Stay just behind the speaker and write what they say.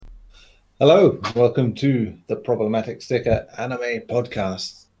Hello, welcome to the Problematic Sticker Anime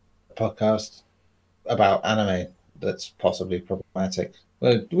Podcast. A podcast about anime that's possibly problematic.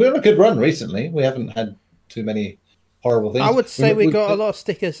 We're on a good run recently. We haven't had too many horrible things. I would say we got a lot of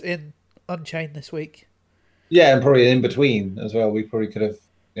stickers in Unchained this week. Yeah, and probably in between as well. We probably could have,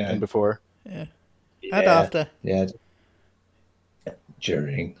 and before. Yeah. And after. Yeah.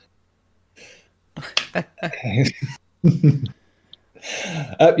 During.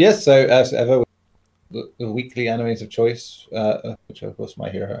 Yes, so as ever, the weekly animes of choice, which are, of course, My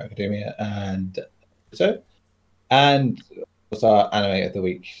Hero Academia and what's our anime of the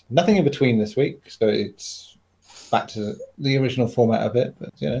week. Nothing in between this week, so it's back to the original format of it,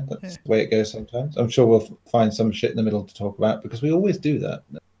 but that's the way it goes sometimes. I'm sure we'll find some shit in the middle to talk about, because we always do that,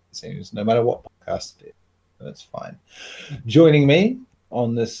 it seems, no matter what podcast it is. That's fine. Joining me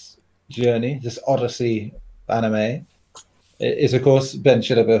on this journey, this odyssey of anime, is, of course, Ben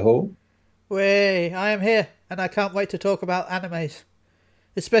Chilliber Hall. Way, I am here, and I can't wait to talk about animes.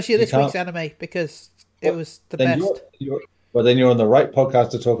 Especially this week's anime, because it was the best. Then you're on the right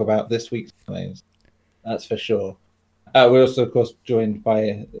podcast to talk about this week's animes. That's for sure. We're also, of course, joined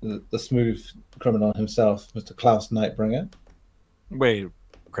by the smooth criminal himself, Mr. Klaus Nightbringer. Wait,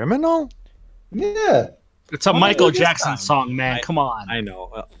 criminal? Yeah. It's a Michael Jackson song, man. Come on. I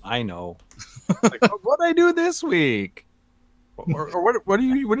know. Like, what did I do this week? Or what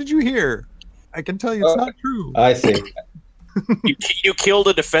did you hear? I can tell you it's not true. I see. You killed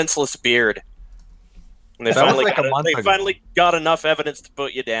a defenseless beard. And they finally got enough evidence to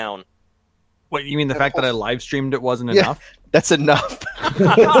put you down. What, you mean the fact that I live streamed it wasn't enough? That's enough.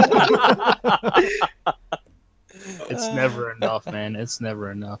 It's never enough, man. It's never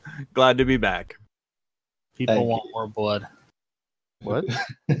enough. Glad to be back. People want more blood. What?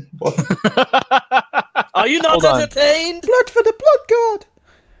 Are you not entertained? Blood for the blood god!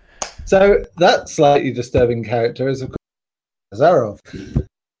 So that slightly disturbing character is, of course, Azarov.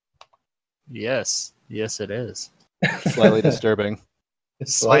 Yes, it is. Slightly disturbing.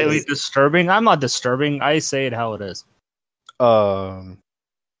 Slightly disturbing? I'm not disturbing. I say it how it is. I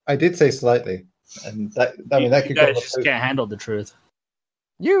did say slightly, and that could you guys just can't handle the truth.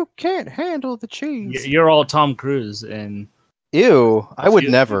 You can't handle the cheese. You're all Tom Cruise, and ew, I would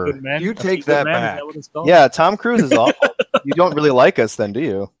never. You take that back. Yeah, Tom Cruise is awful. You don't really like us, then, do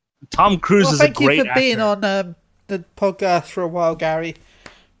you? Tom Cruise is a great actor. Thank you for being on the podcast for a while, Gary.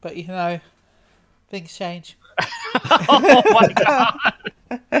 But things change. Oh my god!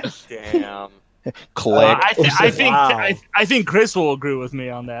 Damn. Click. I think Chris will agree with me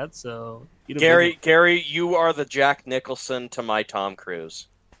on that. So Gary, you are the Jack Nicholson to my Tom Cruise.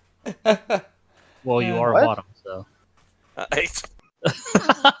 Well, you are bottom, so. I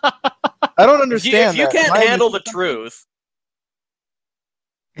don't understand. If you can't handle the truth.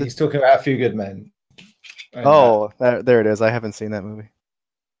 He's talking about A Few Good Men. There it is. I haven't seen that movie.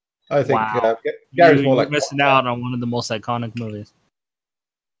 I think Gary's more like missing out on one of the most iconic movies.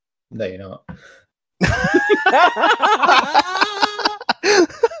 No, you're not.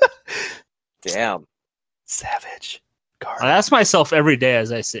 Damn. Savage. I ask myself every day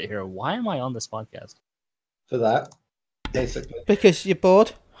as I sit here, why am I on this podcast? For that, basically. Because you're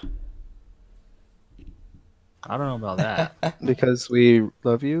bored. I don't know about that. Because we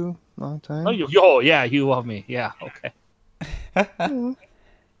love you a long time. You love me. Yeah, okay.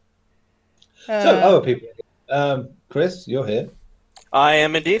 So, other people. Chris, you're here. I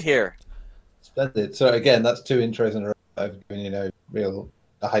am indeed here. Splendid. So, again, that's 2 intros in a row. I've given real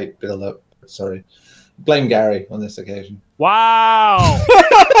hype build up. Sorry. Blame Gary on this occasion. Wow!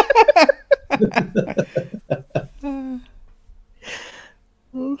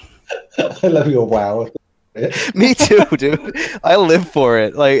 I love your wow. Me too, dude. I live for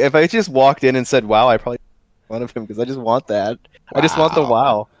it. Like, if I just walked in and said wow, I probably one of him because I just want that. Wow. I just want the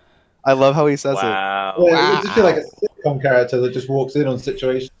wow. I love how he says it. Wow. It would just feel like a sitcom character that just walks in on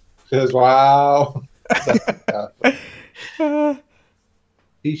situations. Goes, wow.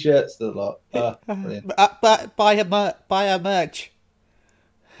 T-shirts, the lot. Brilliant. Buy a merch. Buy a merch.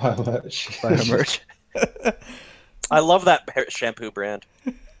 Buy a merch. I love that shampoo brand.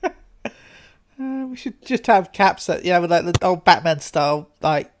 We should just have caps that, with like the old Batman style,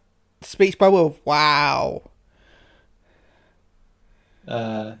 like speech bubble of wow.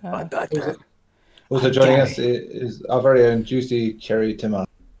 Also joining us is our very own juicy cherry tomato,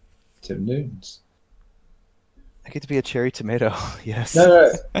 Tim Noons. I get to be a cherry tomato. Yes.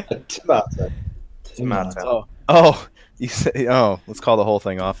 No, a tomato. Oh, you say. Oh, let's call the whole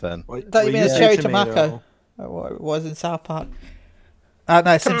thing off then. Don't you mean a cherry tomato? What it was in South Park? No,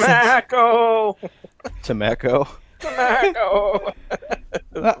 Tobacco. Tobacco.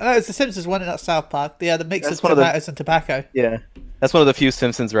 No, it's the Simpsons one, not South Park. The mix of tomatoes and tobacco. Yeah, that's one of the few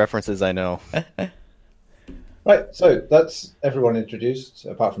Simpsons references I know. Right, so that's everyone introduced,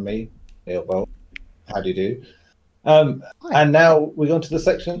 apart from me. Yeah, well, how do you do? And now we go into the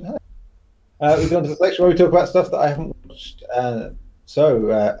section. We go into the section where we talk about stuff that I haven't watched.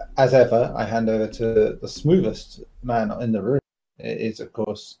 So, as ever, I hand over to the smoothest man in the room. It is, of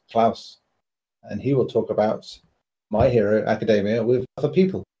course, Klaus, and he will talk about My Hero Academia with other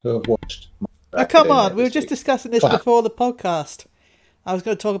people who have watched. Come on, we were just discussing this before the podcast. I was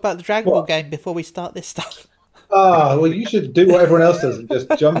going to talk about the Dragon Ball game before we start this stuff. Well, you should do what everyone else does and just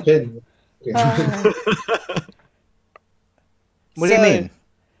jump in. What do you mean?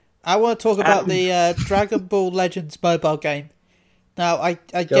 I want to talk about the Dragon Ball Legends mobile game. Now, I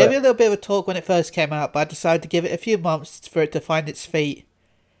gave it a little bit of a talk when it first came out, but I decided to give it a few months for it to find its feet.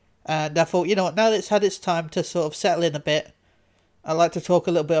 And I thought, you know what, now that it's had its time to sort of settle in a bit, I'd like to talk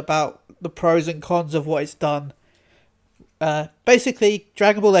a little bit about the pros and cons of what it's done. Basically,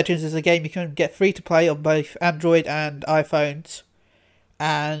 Dragon Ball Legends is a game you can get free to play on both Android and iPhones.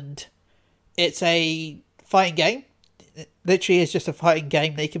 And it's a fighting game. It literally is just a fighting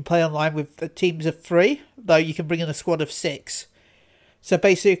game that you can play online with teams of 3, though you can bring in a squad of 6. So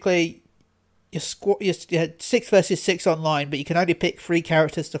basically, you're 6 versus 6 online, but you can only pick 3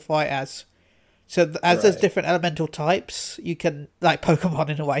 characters to fight as. So there's different elemental types, you can, like Pokemon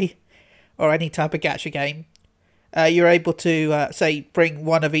in a way, or any type of gacha game, you're able to, say, bring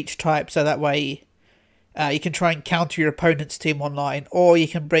one of each type, so that way you can try and counter your opponent's team online, or you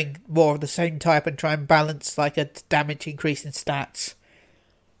can bring more of the same type and try and balance like a damage increase in stats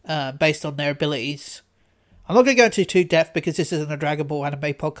based on their abilities. I'm not going to go into too depth because this isn't a Dragon Ball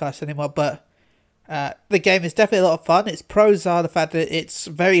anime podcast anymore, but the game is definitely a lot of fun. Its pros are the fact that it's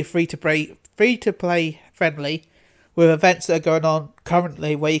very free to play friendly, with events that are going on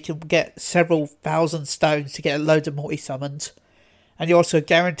currently where you can get several thousand stones to get loads of multi-summons. And you're also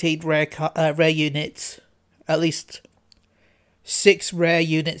guaranteed rare units, at least 6 rare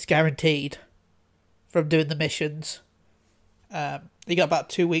units guaranteed from doing the missions. You got about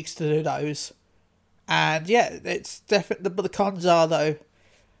 2 weeks to do those. And yeah, it's definitely, but the cons are though,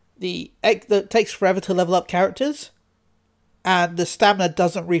 it takes forever to level up characters, and the stamina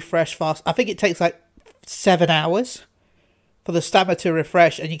doesn't refresh fast. I think it takes like 7 hours for the stamina to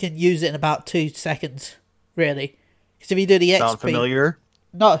refresh, and you can use it in about 2 seconds, really. Because if you do the XP... Sound familiar?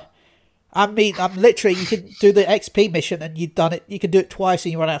 No. I'm literally, you can do the XP mission and you've done it. You can do it twice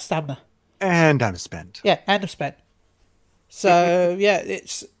and you run out of stamina. And I'm spent. Yeah, and I'm spent. So, yeah,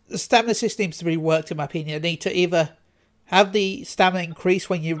 the stamina system needs to be reworked, in my opinion. You need to either have the stamina increase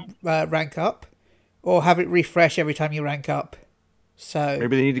when you rank up, or have it refresh every time you rank up. So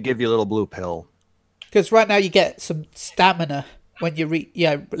maybe they need to give you a little blue pill. Because right now you get some stamina when you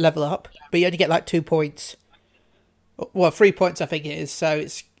level up, but you only get like 2 points. Well, 3 points I think it is. So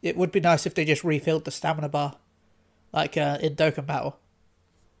it would be nice if they just refilled the stamina bar, like in Dokkan Battle.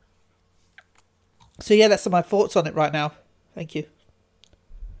 So yeah, that's my thoughts on it right now. Thank you.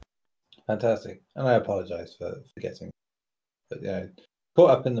 Fantastic, and I apologise for forgetting, but caught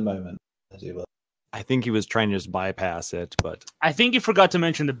up in the moment as you will. I think he was trying to just bypass it, but I think you forgot to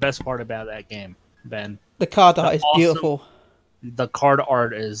mention the best part about that game, Ben. The card art is beautiful. The card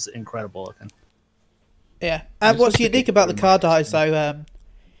art is incredible looking. Yeah, and what's unique about the card art is though,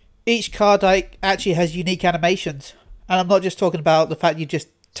 each card art actually has unique animations, and I'm not just talking about the fact you just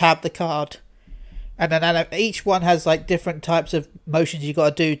tab the card, and then each one has like different types of motions you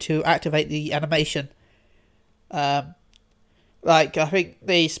got to do to activate the animation. Like I think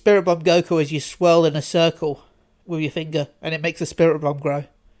the Spirit Bomb Goku is you swirl in a circle with your finger, and it makes the Spirit Bomb grow.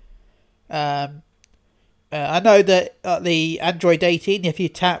 I know that the Android 18, if you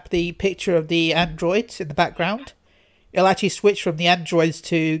tap the picture of the androids in the background, it'll actually switch from the androids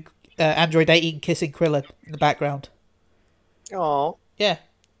to Android 18 kissing Krillin in the background. Oh, yeah.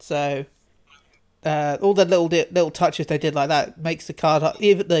 So all the little touches they did like that makes the card art,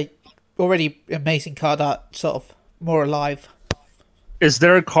 even the already amazing card art, sort of more alive. Is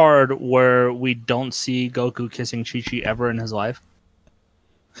there a card where we don't see Goku kissing Chi-Chi ever in his life?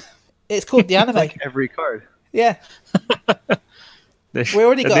 It's called the anime. Like every card. Yeah. They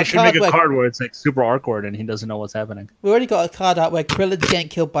should make a card where it's like super awkward and he doesn't know what's happening. We already got a card out where Krillin's getting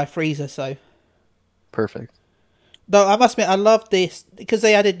killed by Frieza, so... Perfect. No, I must admit, I love this, because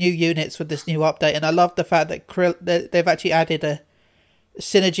they added new units with this new update, and I love the fact that they've actually added a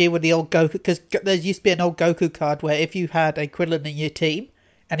synergy with the old Goku, because there used to be an old Goku card where if you had a Krillin in your team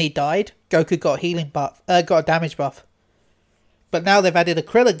and he died, Goku got a healing buff, got a damage buff. But now they've added a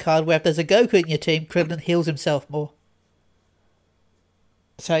Krillin card where if there's a Goku in your team, Krillin heals himself more.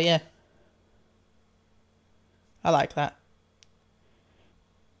 So yeah, I like that.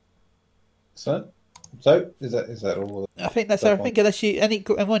 So is that all? I think that's everything. Unless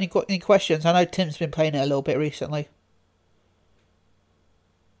anyone got any questions? I know Tim's been playing it a little bit recently,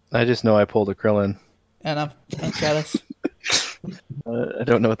 I just know I pulled a Krillin. and I'm jealous. I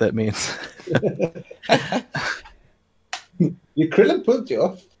don't know what that means. Your Krillin pulled you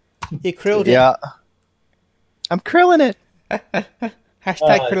off. You krilled it. Yeah. I'm krilling it.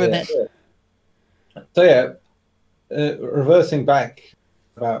 Hashtag krilling it. Yeah. So yeah, reversing back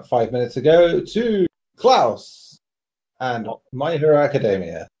about 5 minutes ago to Klaus and My Hero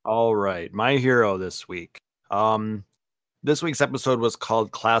Academia. All right, my hero this week. This week's episode was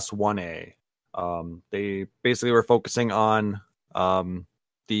called Class 1A. They basically were focusing on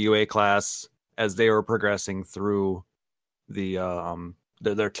the UA class as they were progressing through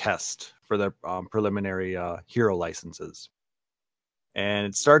their test for their preliminary hero licenses. And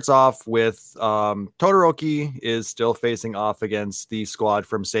it starts off with Todoroki is still facing off against the squad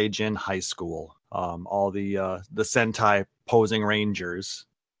from Seijin High School. All the Sentai posing rangers.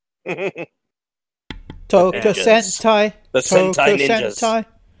 Toku Sentai. The Sentai ninjas. Sentai.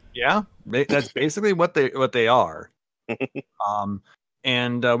 Yeah, that's basically what they are.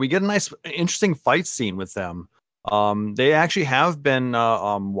 And we get a nice, interesting fight scene with them. They actually have been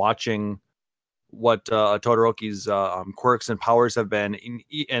watching what Todoroki's quirks and powers have been,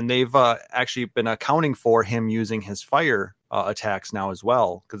 and they've actually been accounting for him using his fire attacks now as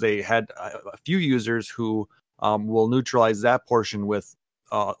well, because they had a few users who will neutralize that portion with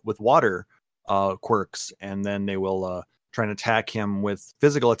water quirks, and then they will try and attack him with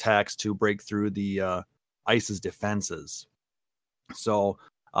physical attacks to break through the ice's defenses. So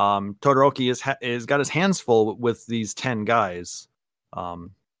Todoroki is got his hands full with these 10 guys,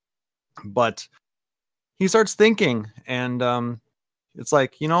 but he starts thinking, and it's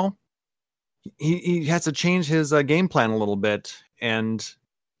like, he has to change his game plan a little bit, and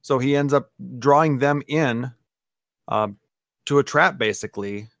so he ends up drawing them in to a trap,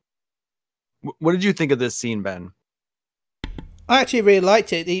 basically. What did you think of this scene, Ben? I actually really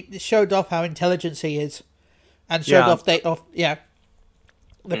liked it. He showed off how intelligent he is, and showed off the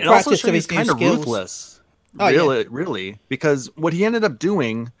practice of his new kind of skills. Ruthless, Oh, really, because what he ended up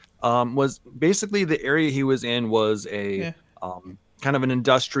doing was basically the area he was in was a kind of an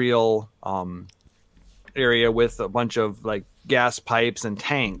industrial area with a bunch of like gas pipes and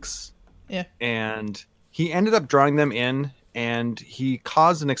tanks. Yeah, and he ended up drawing them in, and he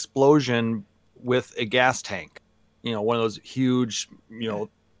caused an explosion with a gas tank. One of those huge,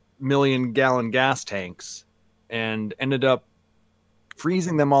 million-gallon gas tanks, and ended up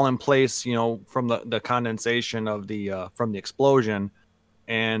freezing them all in place, from the condensation of from the explosion,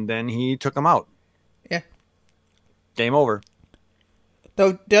 and then he took them out. Yeah. Game over.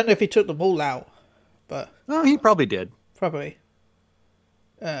 Though, don't know if he took them all out, but he probably did. Probably.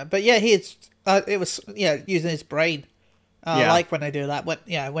 But yeah, it was using his brain. I like when they do that.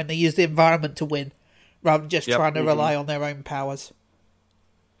 When they use the environment to win, rather than just trying to rely on their own powers.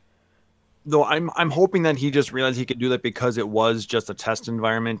 Though I'm hoping that he just realized he could do that because it was just a test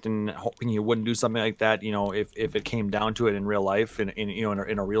environment, and hoping he wouldn't do something like that, if it came down to it in real life, in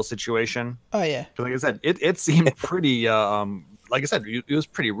a real situation. Oh yeah. Like I said, it seemed pretty like I said, it was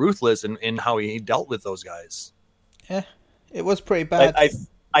pretty ruthless in how he dealt with those guys. Yeah, it was pretty bad.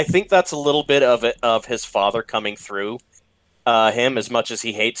 I think that's a little bit of his father coming through him, as much as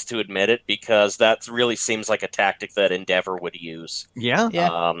he hates to admit it, because that really seems like a tactic that Endeavor would use.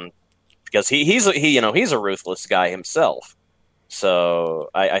 Yeah. Because he's a ruthless guy himself, so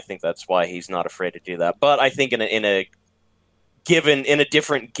I think that's why he's not afraid to do that. But I think in a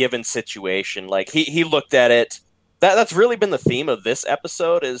different given situation, like he looked at it. That's really been the theme of this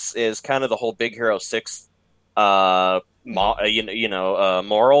episode is kind of the whole Big Hero 6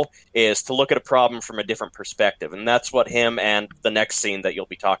 moral is to look at a problem from a different perspective, and that's what him and the next scene that you'll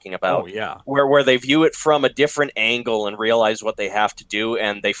be talking about, where they view it from a different angle and realize what they have to do,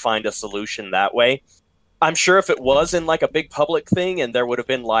 and they find a solution that way. I'm sure if it was in like a big public thing and there would have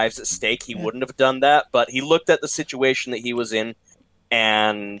been lives at stake, he wouldn't have done that, but he looked at the situation that he was in,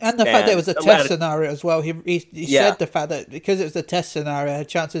 and the fact that it was a test scenario as well. He said the fact that because it was a test scenario,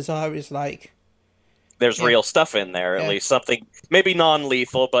 chances are it's like there's real stuff in there, at least something maybe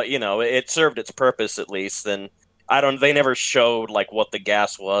non-lethal, but it served its purpose at least. And they never showed like what the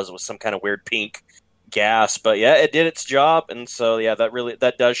gas was. It was some kind of weird pink gas, but it did its job. And so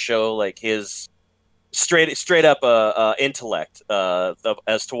that does show like his straight up intellect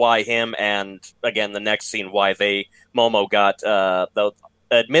as to why him, and again the next scene why Momo got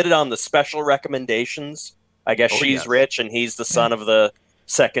admitted on the special recommendations. I guess she's rich and he's the son of the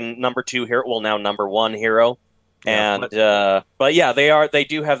second, number 2 hero, well, now number 1 hero. Yeah, And but yeah, they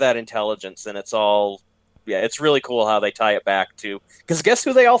do have that intelligence, and it's all it's really cool how they tie it back to, because guess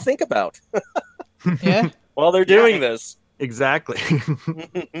who they all think about Yeah. while they're doing this. Exactly.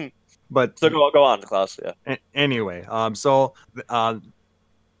 But So go on, Klaus. Yeah. Anyway, so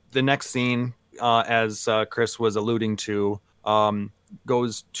the next scene, as Chris was alluding to,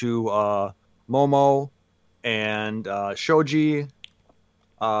 goes to Momo and Shoji,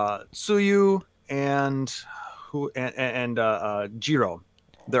 Tsuyu, and Jiro.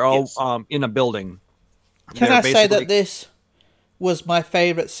 They're all in a building. Can They're I say basically- that this was my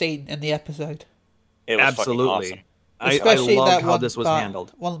favourite scene in the episode? It was Absolutely. fucking I Especially loved that how one this was part,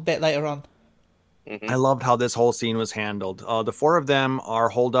 handled. one bit later on. awesome. I loved how this whole scene was handled. The 4 of them are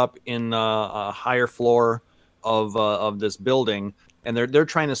holed up in a higher floor of this building, and they're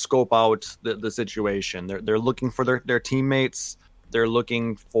trying to scope out the situation. They're looking for their teammates. They're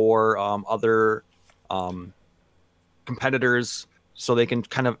looking for other competitors, so they can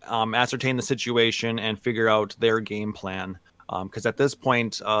kind of ascertain the situation and figure out their game plan. Because at this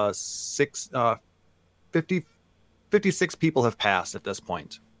point, 56 people have passed at this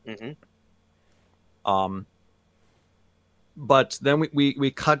point. But then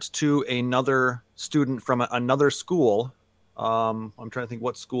we cut to another student from another school. I'm trying to think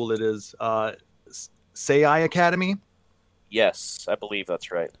what school it is. Seiyai Academy. Yes, I believe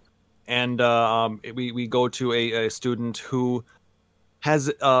that's right. And we go to a student who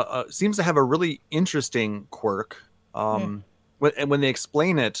has seems to have a really interesting quirk. When they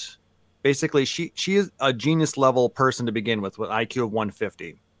explain it, basically she is a genius level person to begin with IQ of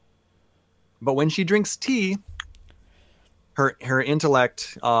 150. But when she drinks tea, her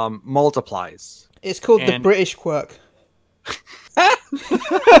intellect multiplies. It's called the British quirk.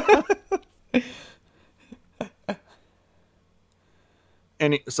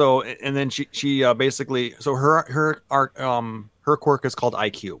 And then she basically, so her quirk is called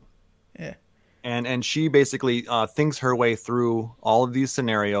IQ. Yeah. And she basically thinks her way through all of these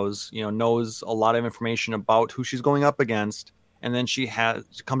scenarios, knows a lot of information about who she's going up against. And then she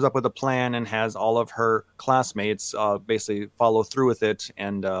comes up with a plan and has all of her classmates basically follow through with it.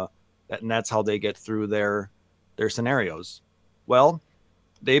 And that's how they get through their scenarios. Well,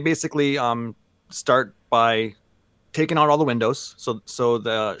 they basically start by taking out all the windows. So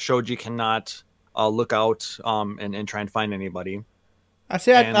the Shoji cannot look out and try and find anybody. I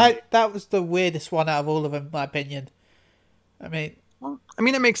see. That was the weirdest one out of all of them, in my opinion. I mean,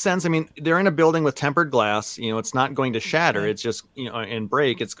 it makes sense. I mean, they're in a building with tempered glass. It's not going to shatter. It's just, and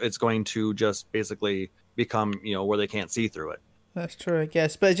break. It's going to just basically become, where they can't see through it. That's true, I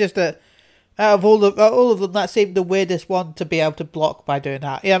guess. But it's just that out of all of them, that seemed the weirdest one to be able to block by doing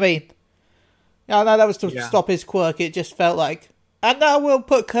that. Yeah, I mean, no, that was to stop his quirk. It just felt like, and now we'll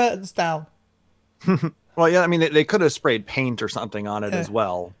put curtains down. Well, yeah, I mean, they could have sprayed paint or something on it as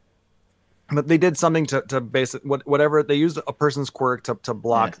well. But they did something to basic whatever. They used a person's quirk to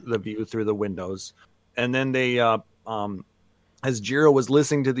block the view through the windows. And then they, as Jiro was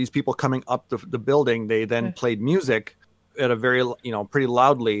listening to these people coming up the building, they then played music at a very, pretty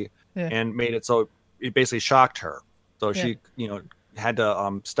loudly and made it so it basically shocked her. So she, had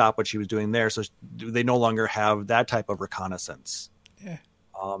to stop what she was doing there. So they no longer have that type of reconnaissance. Yeah.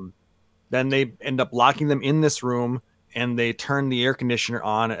 Then they end up locking them in this room, and they turn the air conditioner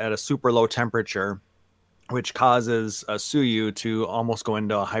on at a super low temperature, which causes Tsuyu to almost go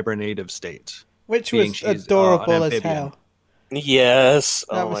into a hibernative state. Which was adorable as hell. Yes.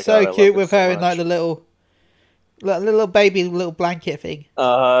 That was so cute with her in like the little baby little blanket thing.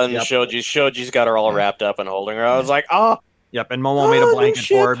 And Shoji's got her all wrapped up and holding her. I was like, oh. Yep, and Momo made a blanket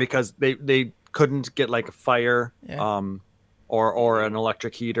for her because they couldn't get like a fire or an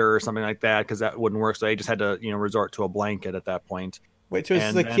electric heater or something like that because that wouldn't work. So they just had to resort to a blanket at that point. Which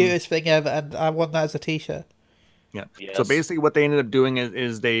was the cutest thing ever, and I want that as a t-shirt. Yeah. Yes. So basically what they ended up doing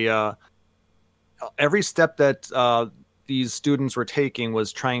is they every step that these students were taking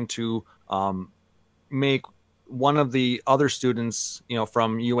was trying to make one of the other students,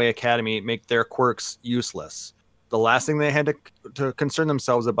 from UA Academy, make their quirks useless. The last thing they had to concern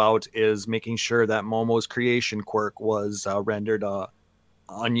themselves about is making sure that Momo's creation quirk was rendered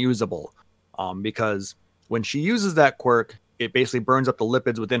unusable. Because when she uses that quirk, it basically burns up the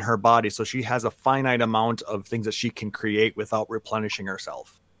lipids within her body. So she has a finite amount of things that she can create without replenishing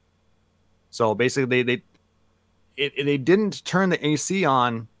herself. So basically they didn't turn the AC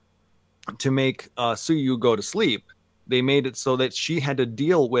on to make Tsuyu go to sleep. They made it so that she had to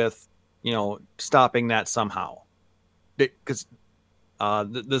deal with, stopping that somehow. Because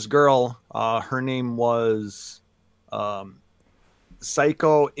this girl, her name was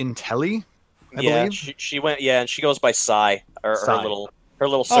Psycho Intelli, I yeah, believe. she went. Yeah, and she goes by Sai. Her Sai. little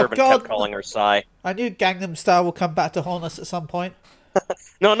servant God. kept calling her Sai. I knew Gangnam Style will come back to haunt us at some point.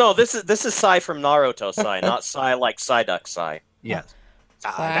 No, this is Sai from Naruto Sai, not Sai like Psyduck Sai. Yes.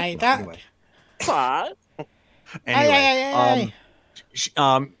 Psyduck. Anyway. Sai. Anyway,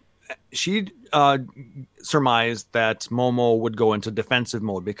 She surmised that Momo would go into defensive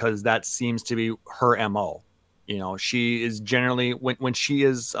mode because that seems to be her MO. You know, she is generally when she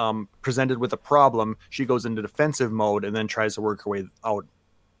is presented with a problem, she goes into defensive mode and then tries to work her way out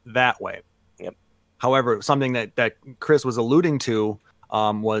that way. Yep. However, something that Chris was alluding to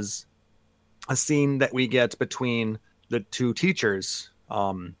was a scene that we get between the two teachers,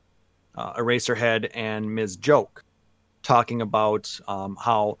 Eraserhead and Ms. Joke, talking about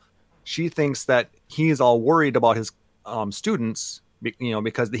how she thinks that he's all worried about his students,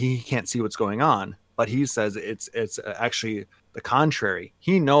 because he can't see what's going on. But he says it's actually the contrary.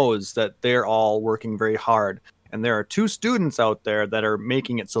 He knows that they're all working very hard, and there are two students out there that are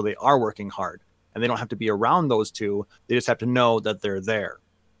making it so they are working hard, and they don't have to be around those two. They just have to know that they're there.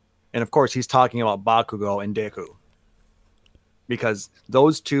 And of course, he's talking about Bakugo and Deku, because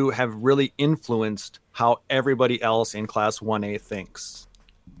those two have really influenced how everybody else in Class 1A thinks.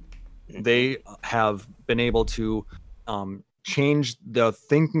 They have been able to change the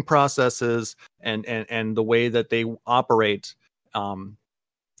thinking processes and the way that they operate, and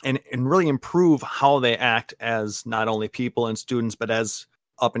really improve how they act as not only people and students, but as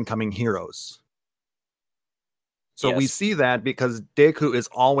up-and-coming heroes. So Yes. we see that because Deku is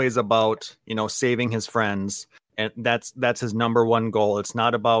always about, saving his friends, and that's his number one goal. It's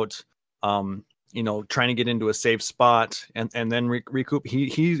not about trying to get into a safe spot and then recoup.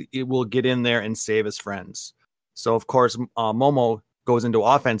 He will get in there and save his friends. So of course, Momo goes into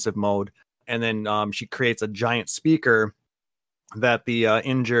offensive mode, and then she creates a giant speaker that the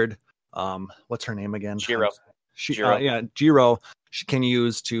injured, what's her name again? Jiro. Jiro. She can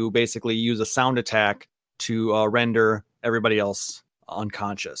use to basically use a sound attack to render everybody else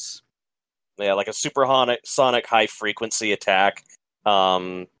unconscious. Yeah, like a supersonic high frequency attack.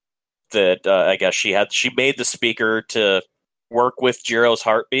 That I guess she made the speaker to work with Jiro's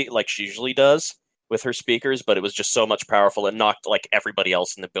heartbeat like she usually does with her speakers, but it was just so much powerful. It knocked like everybody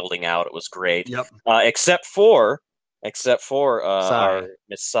else in the building out. It was great. Yep. Except for Sai.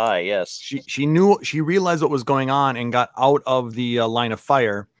 Miss Sai. Yes. She realized what was going on and got out of the line of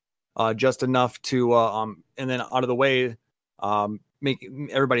fire, just enough to and then out of the way, make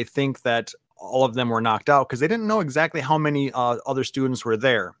everybody think that all of them were knocked out, because they didn't know exactly how many other students were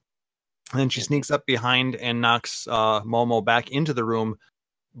there. And then she sneaks up behind and knocks Momo back into the room,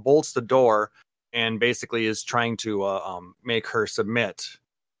 bolts the door, and basically is trying to make her submit,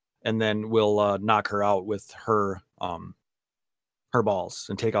 and then will knock her out with her balls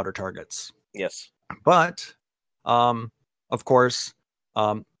and take out her targets. Yes. But of course,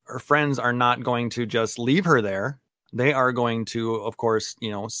 her friends are not going to just leave her there. They are going to, of course,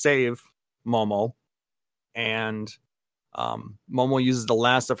 save Momo, and Momo uses the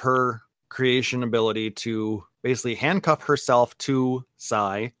last of her creation ability to basically handcuff herself to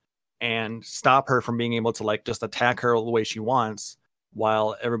Sai and stop her from being able to just attack her the way she wants,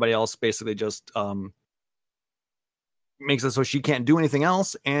 while everybody else basically just makes it so she can't do anything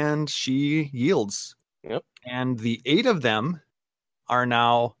else, and she yields. Yep. And the 8 of them are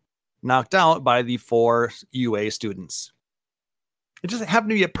now knocked out by the 4 UA students. It just happened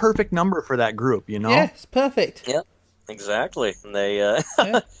to be a perfect number for that group, Yeah, it's perfect. Yep. Exactly. And they Yeah.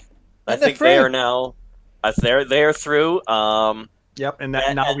 I And they're think they through. are now they're through. Yep, and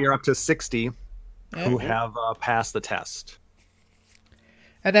now we are up to 60 who have passed the test.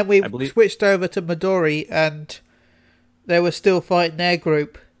 And then we I believe- switched over to Midori, and they were still fighting their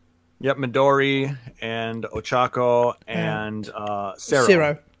group. Yep, Midori and Ochako and Sero.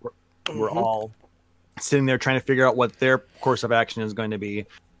 Zero. We're all sitting there trying to figure out what their course of action is going to be.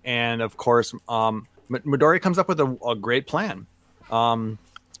 And of course, Midori comes up with a great plan.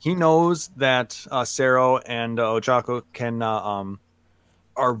 He knows that Sero and Ochako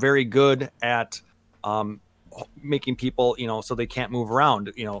are very good at making people, so they can't move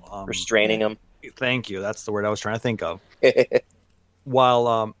around. Restraining them. Thank you. That's the word I was trying to think of.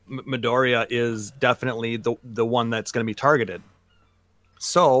 While Midoriya is definitely the one that's going to be targeted.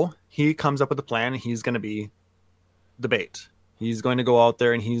 So he comes up with a plan. He's going to be the bait. He's going to go out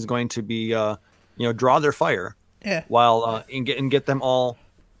there and he's going to be, draw their fire. Yeah. While and get them all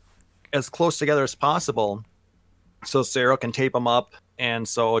as close together as possible, so Sero can tape them up, and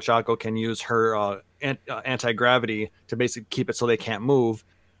so Ochako can use her anti-gravity to basically keep it so they can't move.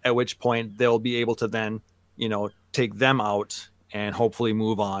 At which point they'll be able to then, take them out and hopefully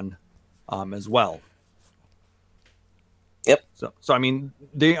move on as well. Yep. So I mean,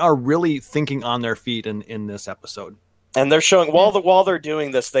 they are really thinking on their feet in this episode. And they're showing while they're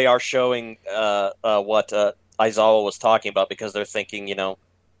doing this, they are showing what Aizawa was talking about, because they're thinking,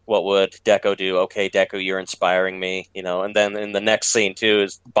 what would Deko do? Okay, Deko, you're inspiring me, And then in the next scene too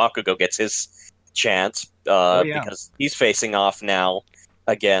is Bakugo gets his chance because he's facing off now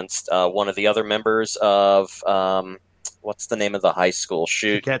against one of the other members of what's the name of the high school?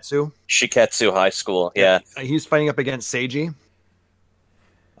 Shiketsu High School. Yeah, he's fighting up against Seiji.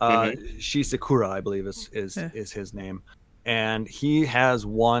 Shizakura, I believe is his name, and he has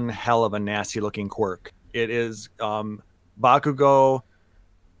one hell of a nasty looking quirk. It is Bakugo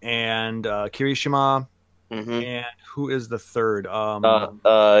and Kirishima, and who is the third?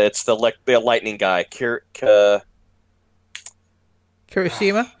 It's the lightning guy, Kirishima,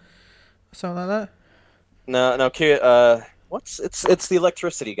 something like that. No, it's the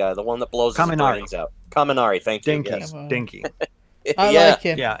electricity guy, the one that blows his brains out. Kaminari, thank you. Dinky. I like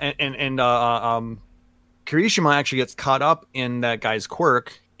him. Yeah, and Kirishima actually gets caught up in that guy's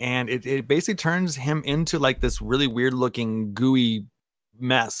quirk, and it basically turns him into like this really weird looking gooey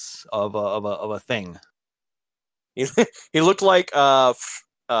mess of a thing. He looked like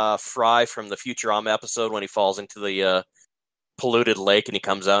Fry from the Futurama episode when he falls into the polluted lake and he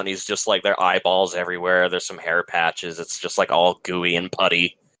comes out and he's just like, there are eyeballs everywhere. There's some hair patches. It's just like all gooey and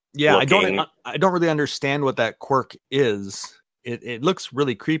putty. Yeah, looking. I don't really understand what that quirk is. It looks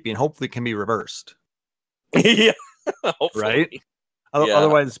really creepy and hopefully can be reversed. Yeah, hopefully. Right.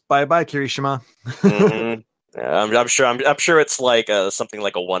 Otherwise, bye Kirishima. Mm-hmm. Yeah, I'm sure it's like something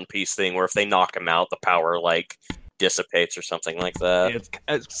like a One Piece thing where if they knock him out, the power like dissipates or something like that.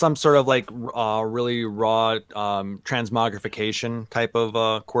 It's some sort of like really raw transmogrification type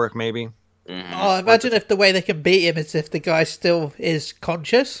of quirk, maybe. Mm-hmm. Oh, imagine if the way they can beat him is if the guy still is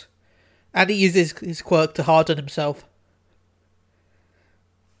conscious, and he uses his quirk to harden himself.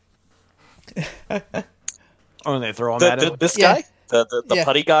 Oh, and they throw him at him. This guy, the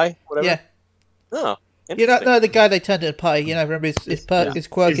putty guy, whatever. Yeah. Oh, the guy they turned into putty. Remember his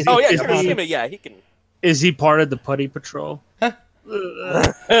quirk is. Oh yeah, Kirishima. Yeah, he can. Is he part of the putty patrol? Huh?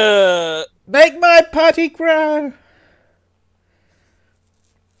 Make my putty grow.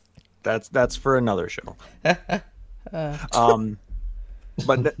 That's for another show.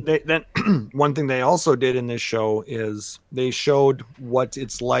 But then one thing they also did in this show is they showed what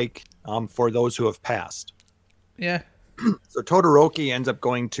it's like for those who have passed. Yeah. So Todoroki ends up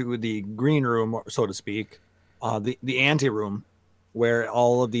going to the green room, so to speak, the ante room, where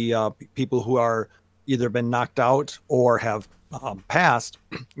all of the people who are either been knocked out or have passed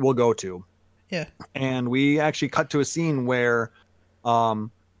will go to. Yeah. And we actually cut to a scene where Inasa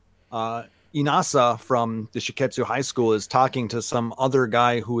from the Shiketsu High School is talking to some other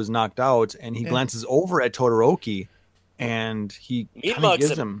guy who was knocked out, and he glances over at Todoroki, and he kind of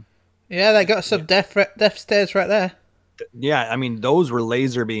gives him. Yeah, they got some death stares right there. Yeah, I mean, those were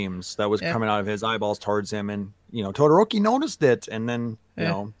laser beams that was coming out of his eyeballs towards him, and Todoroki noticed it, and then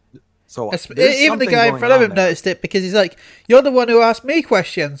so even the guy in front of him noticed it because he's like, "You're the one who asked me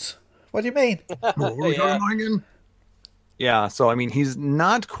questions. What do you mean?" What are we talking about again? Yeah, so I mean, he's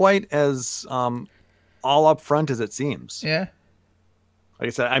not quite as all up front as it seems. Yeah. Like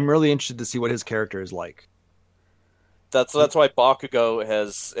I said, I'm really interested to see what his character is like. That's why Bakugo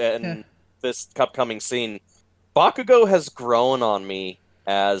has in this upcoming scene. Bakugo has grown on me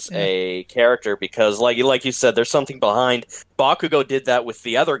as a character because, like you said, there's something behind. Bakugo did that with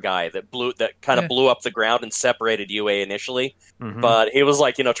the other guy that blew up the ground and separated UA initially. Mm-hmm. But he was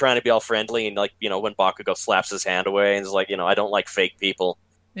like, trying to be all friendly and like, when Bakugo slaps his hand away and is like, I don't like fake people.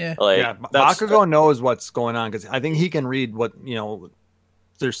 Yeah. Bakugo knows what's going on because I think he can read what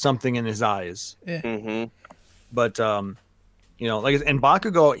there's something in his eyes. Yeah. Mm-hmm. But and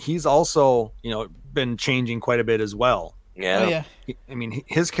Bakugo, he's also been changing quite a bit as well. Yeah. Oh, yeah. I mean,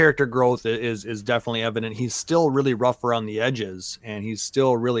 his character growth is definitely evident. He's still really rough around the edges, and he's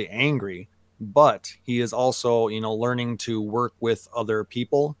still really angry. But he is also, learning to work with other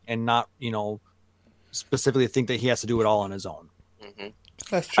people and not, specifically think that he has to do it all on his own. Mm-hmm.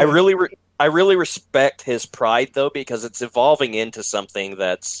 That's true. I really respect his pride though, because it's evolving into something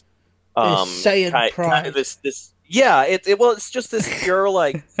that's Saiyan pride. It's just this pure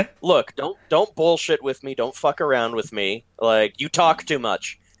like, look, don't bullshit with me, don't fuck around with me. Like, you talk too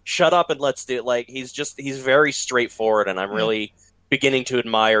much. Shut up and let's do it. Like, he's very straightforward, and I'm really beginning to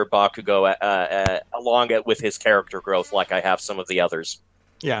admire Bakugo along with his character growth, like I have some of the others.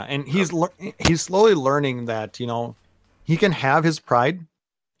 Yeah, and he's slowly learning that he can have his pride,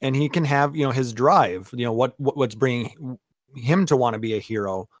 and he can have his drive. What's bringing him to want to be a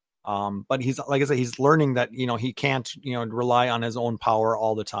hero. But he's, like I said, he's learning that, he can't, rely on his own power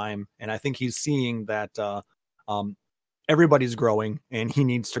all the time. And I think he's seeing that everybody's growing and he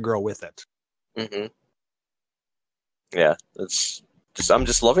needs to grow with it. Mm-hmm. Yeah, I'm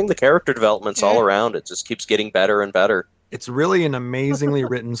just loving the character developments all around. It just keeps getting better and better. It's really an amazingly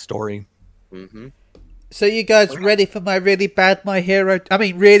written story. Mm-hmm. So you guys ready for my really good My Hero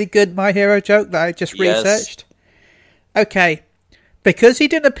joke that I just researched? Okay. Because he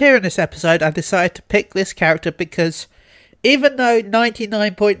didn't appear in this episode, I decided to pick this character because even though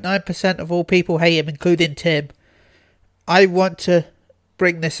 99.9% of all people hate him, including Tim, I want to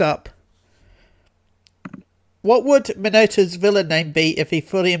bring this up. What would Minato's villain name be if he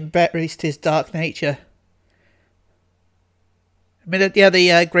fully embraced his dark nature?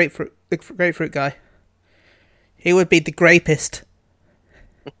 The grapefruit guy. He would be the Grapist.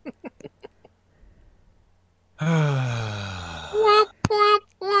 Hey,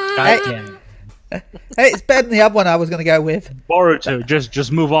 it's better than the other one I was going to go with. Boruto,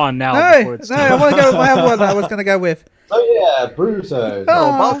 just move on now. No, I want to go with my other one I was going to go with. Oh yeah, Boruto.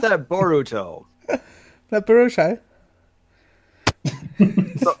 Oh, about that Boruto. The Boruto.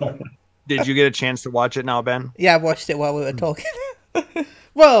 Did you get a chance to watch it now, Ben? Yeah, I watched it while we were talking.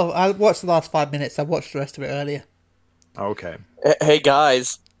 Well, I watched the last 5 minutes. I watched the rest of it earlier. Okay. Hey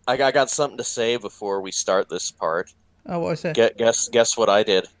guys, I got something to say before we start this part. Oh, what was it? Guess what I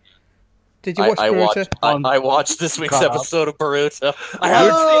did? Did you watch Boruto? I watched this week's episode of Boruto.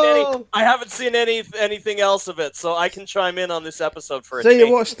 I haven't seen anything else of it, so I can chime in on this episode for a change. So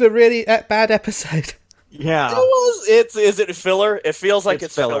you watched the really bad episode? Yeah. Is it filler? It feels like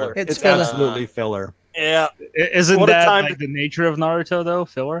it's filler. It's filler. Absolutely filler. Yeah. Isn't that like the nature of Naruto, though?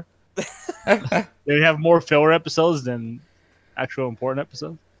 Filler? They have more filler episodes than actual important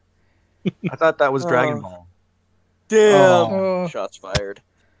episodes? I thought that was Dragon Ball. Damn. Oh. Shots fired.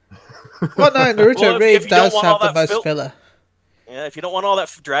 Well, no, Naruto really does have the most filler. Yeah, if you don't want all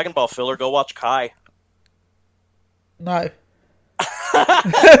that Dragon Ball filler, go watch Kai. No.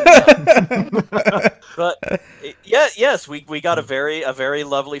 But yes, we got a very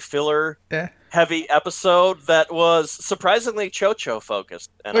lovely filler heavy episode that was surprisingly Chocho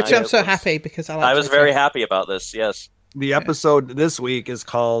focused, and which I'm so happy because I was very happy about this. Yes, the episode this week is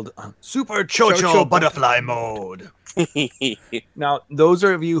called Super Chocho Butterfly Mode. Now, those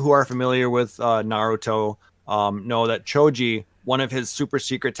of you who are familiar with Naruto know that Choji, one of his super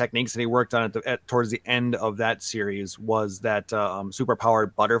secret techniques that he worked on towards the end of that series was that super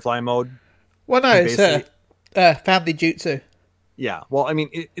powered butterfly mode. Well, no, it's family jutsu. Yeah, well, I mean,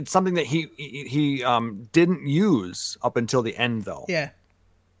 it's something that he didn't use up until the end, though. Yeah,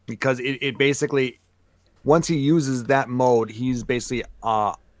 because it basically, once he uses that mode, he's basically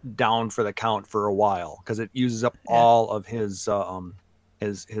down for the count for a while because it uses up all of his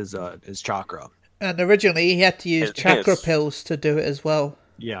chakra. And originally, he had to use chakra pills to do it as well.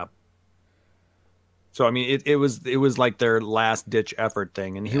 Yeah. So I mean, it was like their last ditch effort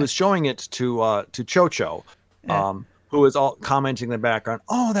thing, and he was showing it to Chocho, who was all commenting in the background.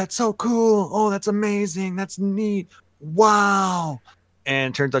 Oh, that's so cool! Oh, that's amazing! That's neat! Wow!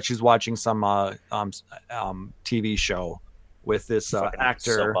 And it turns out she's watching some TV show with this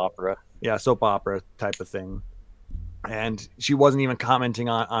actor, soap opera. Yeah, soap opera type of thing. And she wasn't even commenting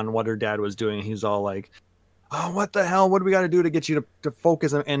on what her dad was doing. He's all like, oh, what the hell? What do we got to do to get you to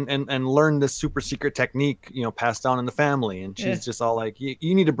focus and learn this super secret technique, passed down in the family? And she's just all like,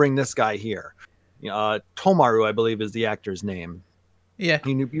 you need to bring this guy here. Tomaru, I believe, is the actor's name. Yeah.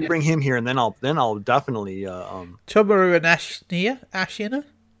 You bring him here, and then I'll definitely... Tomaru and Ashina? Ashina.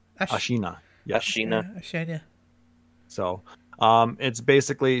 Yeah. Ashina. So... it's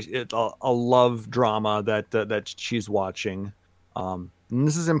basically a love drama that she's watching. And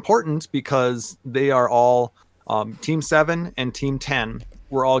this is important because they are all Team 7 and Team 10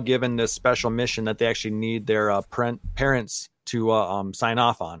 were all given this special mission that they actually need their parents to sign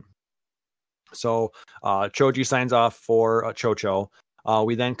off on. So Choji signs off for Chocho.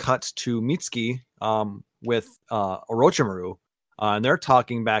 We then cut to Mitsuki with Orochimaru, and they're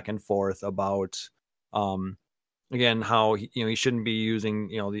talking back and forth about again how he shouldn't be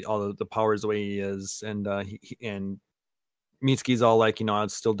using all the powers the way he is, and and Mitsuki's all like, I'll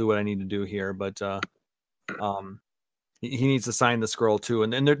still do what I need to do here, but he needs to sign the scroll too,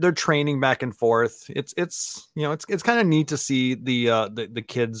 and they're training back and forth. It's kind of neat to see the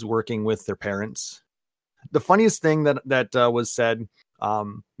kids working with their parents. The funniest thing that was said,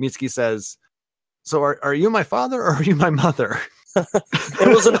 Mitsuki says, "So are you my father or are you my mother?" It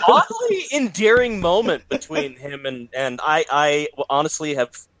was an oddly endearing moment between him and I honestly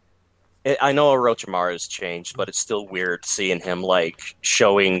have I know Orochimaru's changed, but it's still weird seeing him like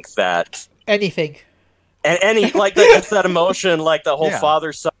showing that anything. And any like that emotion, like the whole Yeah.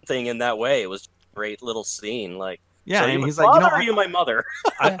 father-son thing in that way. It was a great little scene. Like, Yeah, so and you he's my like, father, are you my mother?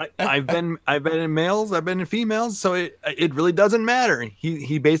 I've been in males, I've been in females, so it really doesn't matter.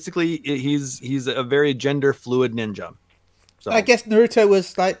 He basically he's a very gender fluid ninja. So I guess Naruto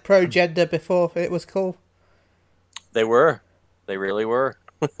was like pro gender before it was cool. They really were.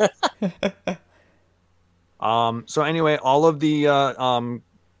 So anyway, all of the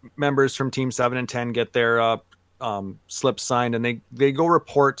members from Team 7 and 10 get their slips signed, and they go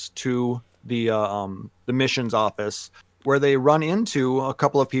report to the missions office, where they run into a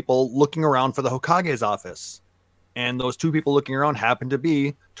couple of people looking around for the Hokage's office. And those two people looking around happen to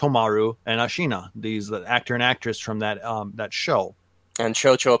be Tomaru and Ashina, the actor and actress from that show. And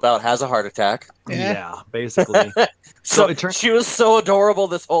Chocho about has a heart attack. Yeah, basically. She was so adorable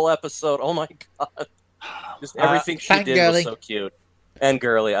this whole episode. Oh my god. Just everything she did was so cute. And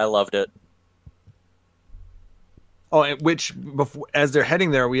girly, I loved it. Oh, which as they're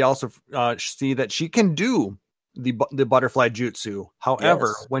heading there, we also see that she can do the butterfly jutsu.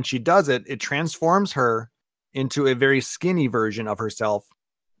 However, when she does it, it transforms her into a very skinny version of herself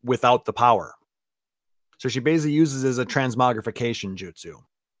without the power. So she basically uses it as a transmogrification jutsu.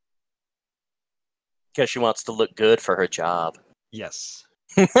 Because she wants to look good for her job. Yes.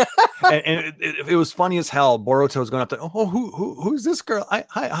 and it was funny as hell. Boruto was going up to, who's this girl? I'm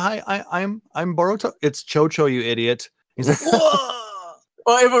Boruto. It's Chocho, you idiot. He's like, whoa.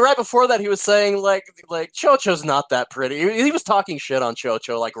 Well, right before that, he was saying like Chocho's not that pretty. He was talking shit on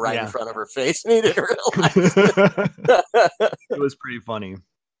Chocho like in front of her face, and he didn't realize it. It was pretty funny.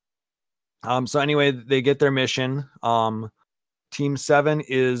 So anyway, they get their mission. Team 7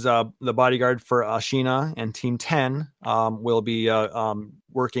 is the bodyguard for Ashina, and Team 10 will be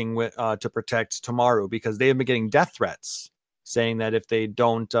working with to protect Tomaru, because they have been getting death threats saying that if they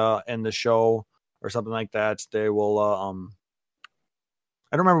don't end the show or something like that, they will.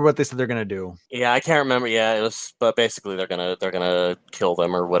 I don't remember what they said they're gonna do. Yeah, I can't remember. Yeah, it was, but basically they're gonna kill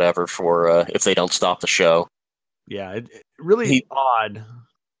them or whatever for if they don't stop the show. Yeah, it really odd.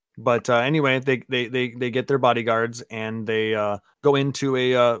 But anyway, they get their bodyguards, and they go into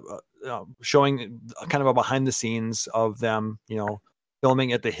a showing kind of a behind the scenes of them,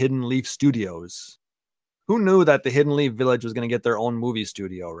 filming at the Hidden Leaf Studios. Who knew that the Hidden Leaf Village was going to get their own movie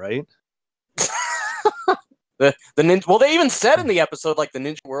studio, right? The ninja. Well, they even said in the episode like the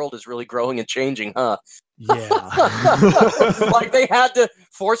ninja world is really growing and changing, huh? Yeah. Like they had to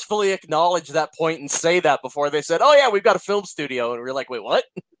forcefully acknowledge that point and say that before they said, "Oh yeah, we've got a film studio," and we're like, "Wait, what?"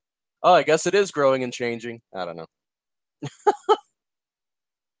 Oh, I guess it is growing and changing. I don't know.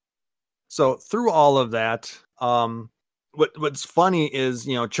 So through all of that, what's funny is,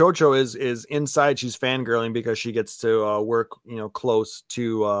 Chocho is inside. She's fangirling because she gets to work, close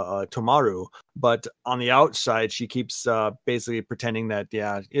to Tomaru. But on the outside, she keeps basically pretending that,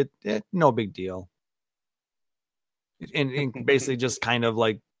 it no big deal. And basically just kind of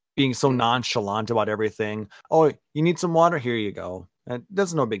like being so nonchalant about everything. Oh, you need some water? Here you go.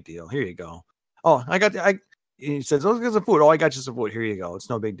 That's no big deal. Here you go. Oh, he says, let's get some food. Oh, I got you some food. Here you go. It's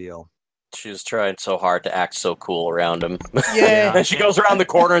no big deal. She was trying so hard to act so cool around him. Yeah. And she goes around the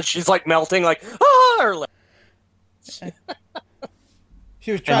corner and she's like melting, like, ah! Or like...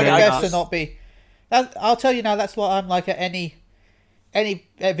 She was trying her best to not be. I'll tell you now, that's what I'm like at any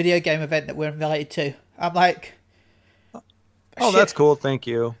video game event that we're invited to. I'm like, oh, that's cool. Thank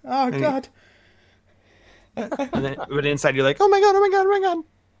you. Oh, God. But inside you're like, oh my God.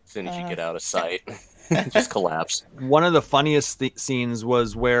 As soon as you get out of sight, just collapse. One of the funniest scenes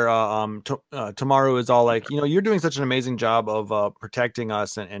was where Tomaru is all like, you're doing such an amazing job of protecting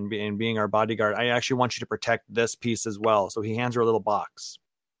us and being our bodyguard. I actually want you to protect this piece as well. So he hands her a little box.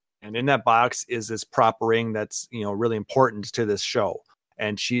 And in that box is this prop ring that's, really important to this show.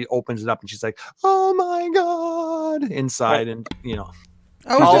 And she opens it up and she's like, oh my God, inside. And,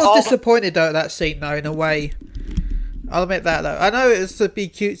 I was just disappointed though at that scene though, in a way. I'll admit that though. I know it was to be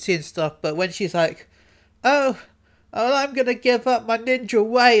cutesy and stuff, but when she's like, oh, I'm going to give up my ninja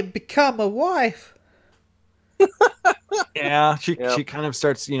way and become a wife. Yeah, she kind of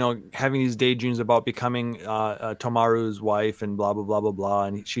starts, having these daydreams about becoming Tomaru's wife and blah, blah, blah, blah, blah.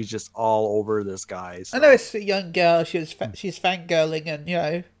 And she's just all over this guy. So. I know it's a young girl. She's fangirling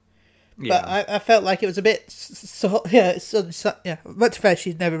and, but I felt like it was a bit, but to fair,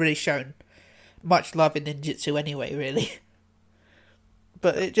 she's never really shown much love in ninjutsu anyway, really.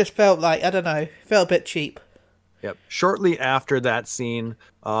 But it just felt like, I don't know, felt a bit cheap. Yep. Shortly after that scene,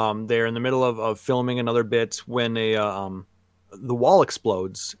 they're in the middle of filming another bit when the wall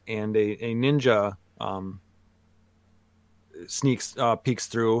explodes and a ninja peeks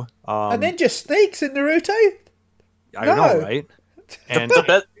through. A ninja sneaks in Naruto? I don't know, right? And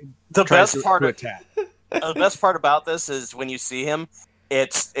the best part attack. The best part about this is when you see him,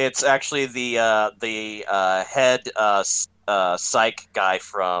 it's actually the head psych guy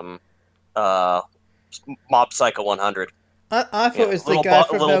from Mob Psycho 100. I thought it was the guy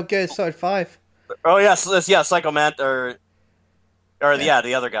from Metal Gear Solid 5. Oh yes, Psycho Man the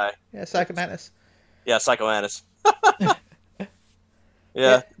other guy. Yeah, Psycho Mantis. Yeah, Psycho Mantis.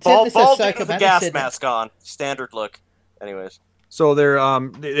 Yeah, bald dude with a gas mask on, standard look. Anyways, so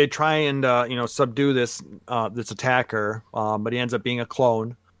they try and subdue this attacker, but he ends up being a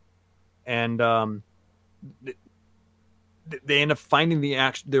clone, and they end up finding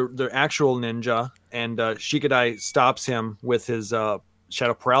their actual ninja, and Shikadai stops him with his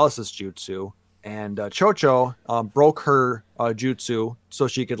shadow paralysis jutsu, and Chocho broke her jutsu so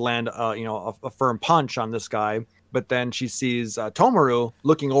she could land a firm punch on this guy. But then she sees Tomaru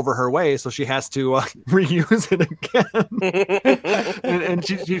looking over her way, so she has to reuse it again. and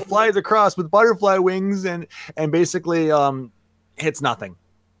she flies across with butterfly wings and basically hits nothing.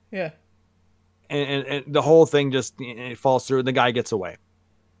 Yeah. And the whole thing just it falls through, and the guy gets away.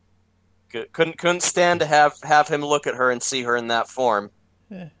 Good. Couldn't stand to have him look at her and see her in that form.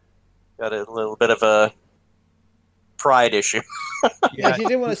 Yeah. Got a little bit of a pride issue. Yeah, she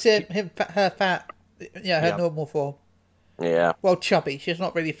didn't want to see her fat. Yeah, her normal form. Yeah. Well, chubby. She's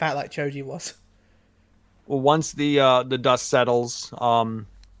not really fat like Choji was. Well, once the dust settles,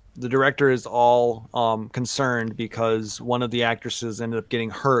 the director is all concerned because one of the actresses ended up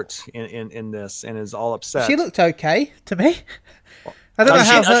getting hurt in this and is all upset. She looked okay to me. I don't know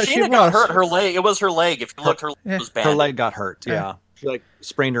how hurt she was. Got hurt. Her leg. It was her leg. If you look, her leg was bad. Her leg got hurt. Yeah. She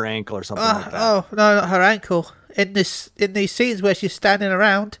sprained her ankle or something like that. Oh no, not her ankle. In these scenes where she's standing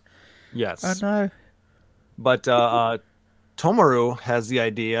around. Yes. I know. But Tomaru has the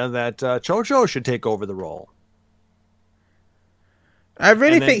idea that Chocho should take over the role. I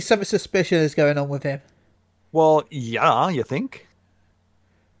really think something suspicious is going on with him. Well, yeah, you think?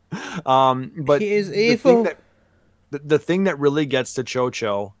 But he is evil. The thing that really gets to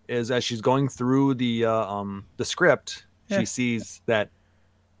Chocho is as she's going through the script, she sees that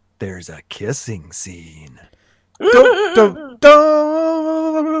there's a kissing scene. Dun, dun,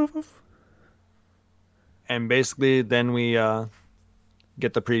 dun. And basically, then we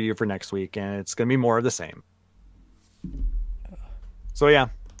get the preview for next week, and it's going to be more of the same. So yeah,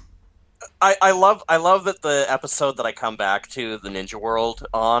 I love that the episode that I come back to the Ninja World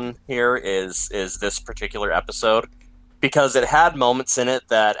on here is this particular episode, because it had moments in it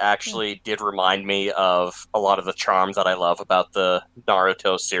that actually did remind me of a lot of the charm that I love about the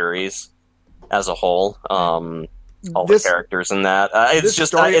Naruto series as a whole. All the characters in that. It's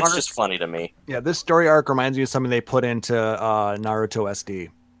just funny to me. Yeah, this story arc reminds me of something they put into Naruto SD.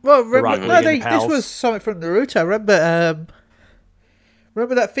 Well, this was something from Naruto.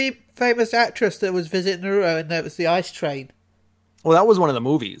 Remember that famous actress that was visiting Naruto, and that was the ice train. Well, that was one of the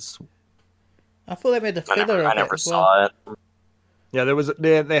movies. I thought they made a filler. I never saw it. Yeah,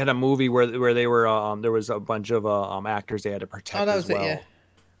 they had a movie where they were there was a bunch of actors they had to protect. Oh, that was as well. it. Yeah.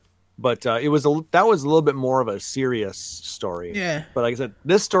 But that was a little bit more of a serious story. Yeah. But like I said,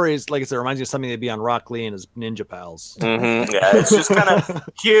 this story is, like I said, reminds me of something that'd be on Rock Lee and his ninja pals. Mm-hmm. Yeah, it's just kind of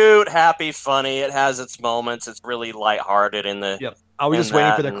cute, happy, funny. It has its moments. It's really lighthearted in the. Yep. I was just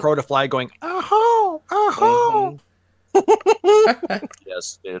waiting for the crow to fly, going, "Oh, oh." Mm-hmm.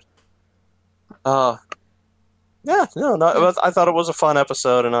 Yes, dude. Yeah, no, I thought it was a fun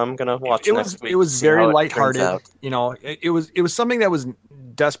episode, and I'm gonna watch it next week. It was very lighthearted. It was something that was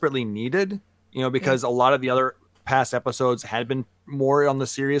desperately needed. Because a lot of the other past episodes had been more on the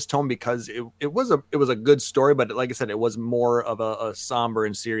serious tone because it was a good story, but like I said, it was more of a somber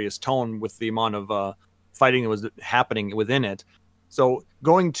and serious tone with the amount of fighting that was happening within it. So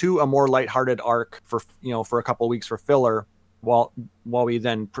going to a more lighthearted arc for a couple of weeks for filler, while we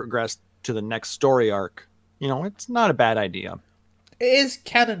then progress to the next story arc. It's not a bad idea. It is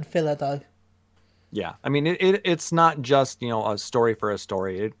canon filler, though. Yeah, I mean, it's not just a story for a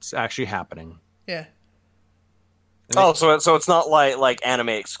story. It's actually happening. Yeah. So it's not like anime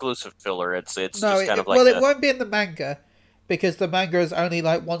exclusive filler. It's just kind of like. Well, it won't be in the manga because the manga is only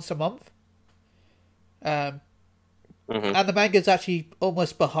like once a month. And the manga is actually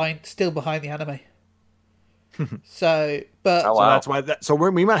almost still behind the anime. So that's why. So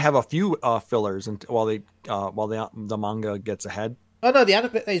we might have a few fillers while the manga gets ahead. Oh no, the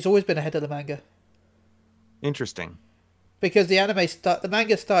anime has always been ahead of the manga. Interesting. Because the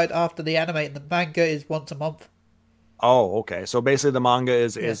manga started after the anime, and the manga is once a month. Oh, okay. So basically, the manga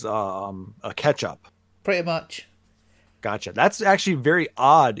is a catch up. Pretty much. Gotcha. That's actually very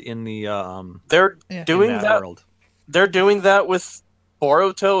odd in the They're doing in that. world. They're doing that with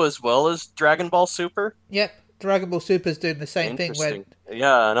Boruto as well as Dragon Ball Super. Yep, Dragon Ball Super's doing the same thing.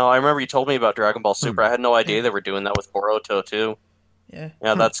 Yeah, no, I remember you told me about Dragon Ball Super. I had no idea they were doing that with Boruto too. Yeah,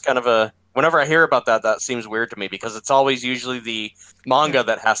 that's kind of a. Whenever I hear about that, that seems weird to me because it's always usually the manga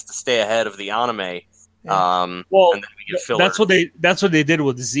that has to stay ahead of the anime. Yeah. And then we get filler. That's what they did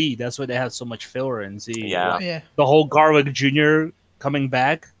with Z. That's why they had so much filler in Z. Yeah. The whole Garlic Jr. coming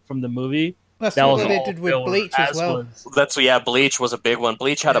back from the movie. That's that what was they did with Bleach as well. Bleach was a big one.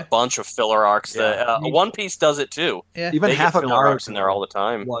 Bleach had a bunch of filler arcs. That One Piece does it too. Yeah. Even half of filler arcs in there all the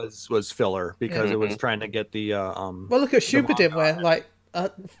time was filler because it was trying to get the Well, look at Shippuden, where like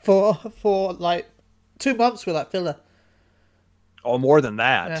for like 2 months with that filler. Oh, more than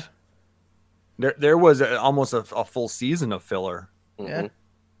that. Yeah. There was almost a full season of filler. Yeah. And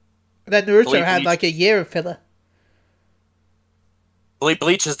then Naruto had like a year of filler.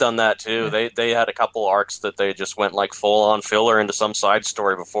 Bleach has done that too. Yeah. They had a couple arcs that they just went like full on filler into some side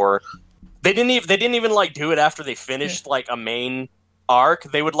story before. They didn't even like do it after they finished like a main arc.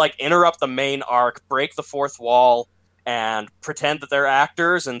 They would like interrupt the main arc, break the fourth wall, and pretend that they're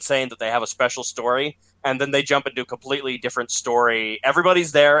actors and saying that they have a special story, and then they jump into a completely different story.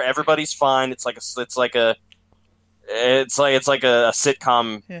 Everybody's there, everybody's fine. It's like a sitcom,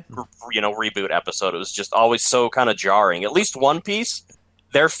 reboot episode. It was just always so kind of jarring. At least One Piece,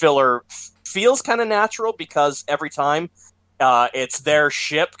 their filler feels kind of natural because every time it's their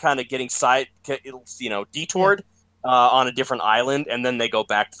ship kind of getting detoured on a different island, and then they go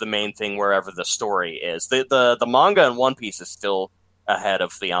back to the main thing wherever the story is. The manga in One Piece is still ahead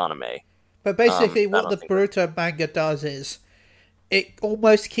of the anime. But basically, what the Boruto manga does is it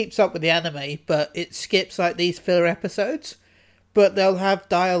almost keeps up with the anime, but it skips like these filler episodes. But they'll have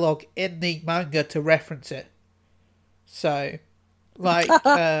dialogue in the manga to reference it. So, like, when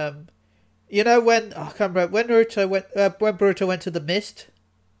I can't remember when Boruto went to the Mist,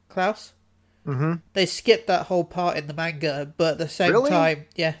 Klaus. Mm-hmm. They skipped that whole part in the manga, but at the same time,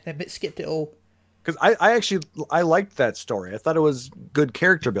 they skipped it all. Because I liked that story. I thought it was good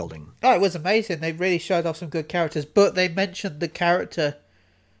character building. Oh, it was amazing. They really showed off some good characters, but they mentioned the character.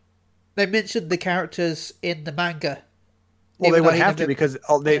 They mentioned the characters in the manga. Well, they would have to because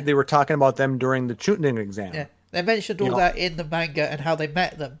they were talking about them during the Chunin exam. Yeah, they mentioned all that in the manga and how they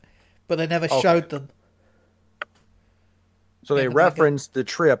met them, but they never showed them. So they referenced the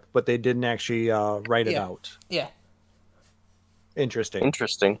trip, but they didn't actually write it out. Yeah.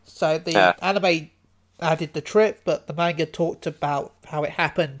 Interesting. So the anime added the trip, but the manga talked about how it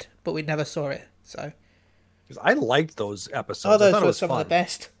happened, but we never saw it. So. Because I liked those episodes. Oh, those were some of the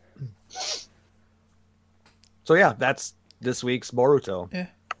best. So yeah, that's this week's Boruto. Yeah.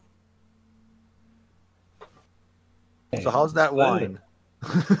 So how's that wine?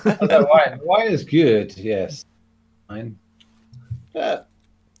 Wine is good. Yes. Wine. You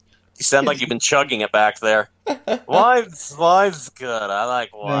sound like you've been chugging it back there. Wine's good. I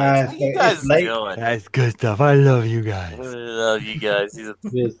like wine. What are you guys doing? That's good stuff. I love you guys. I love you guys. You're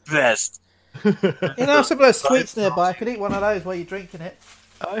the best. Some of those sweets nearby. I could eat one of those while you're drinking it.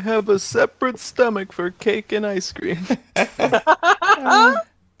 I have a separate stomach for cake and ice cream.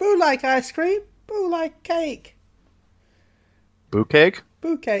 Boo like ice cream. Boo like cake. Boo cake?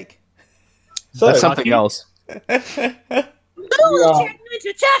 Boo cake. So that's something else. No,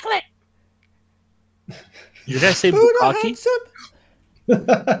 into chocolate. Did I say bukkake?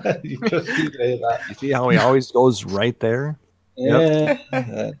 You just keep saying that. You see how he always goes right there? Yeah.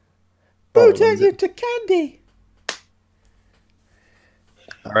 Boo turn you to candy.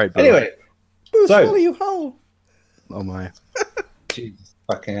 All right. Boo. Anyway, Boo swallow you whole. Oh my. Jesus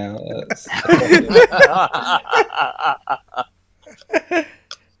fucking hell.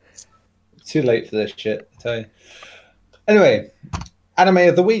 Too late for this shit, I tell you. Anyway, anime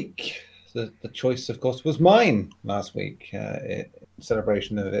of the week. The choice, of course, was mine last week in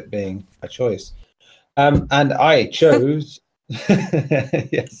celebration of it being a choice. And I chose...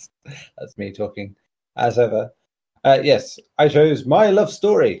 yes, that's me talking as ever. Yes, I chose My Love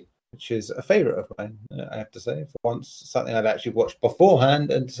Story, which is a favourite of mine, I have to say. For once, something I'd actually watched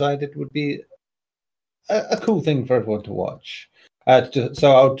beforehand and decided would be a cool thing for everyone to watch.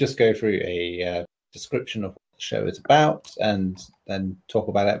 So I'll just go through a description of what the show is about and then talk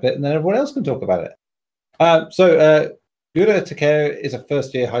about it a bit, and then everyone else can talk about it. So Gura Takeo is a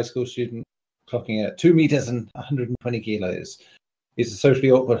first-year high school student clocking at 2 meters and 120 kilos. He's a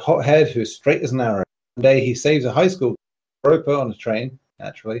socially awkward hothead who's straight as an arrow. One day he saves a high school roper on a train,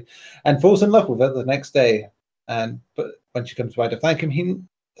 naturally, and falls in love with her the next day. but when she comes by to thank him, he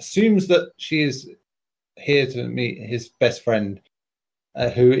assumes that she is here to meet his best friend,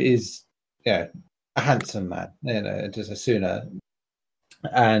 who is a handsome man, just a Suna,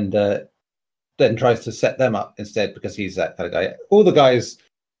 and then tries to set them up instead because he's that kind of guy. All the guys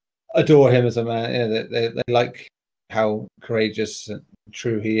adore him as a man. They like how courageous and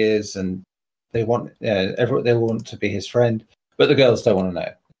true he is, and they want they want to be his friend, but the girls don't want to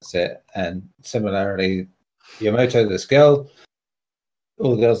know. That's it. And similarly, Yamato, this girl,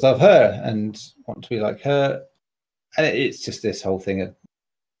 all the girls love her and want to be like her, and it's just this whole thing of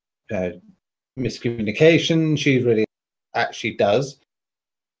miscommunication. She really actually does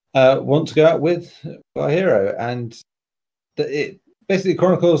want to go out with our hero, and it basically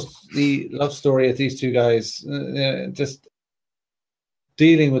chronicles the love story of these two guys just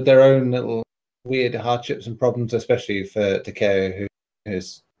dealing with their own little weird hardships and problems, especially for Takeo, who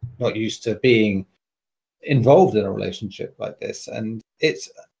is not used to being involved in a relationship like this. And it's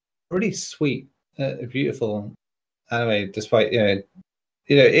really sweet, beautiful anime, despite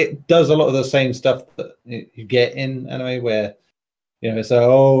it does a lot of the same stuff that you get in anime, where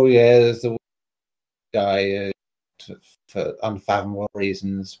so there's the guy for unfathomable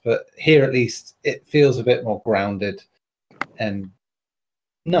reasons, but here at least it feels a bit more grounded and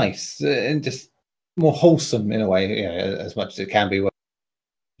nice and just more wholesome in a way, as much as it can be when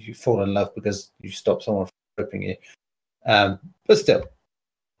you fall in love because you stop someone from ripping you. But still,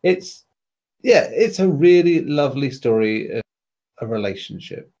 it's a really lovely story of a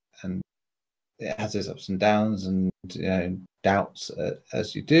relationship, and it has its ups and downs and doubts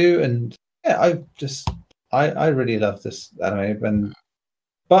as you do. And I really love this anime,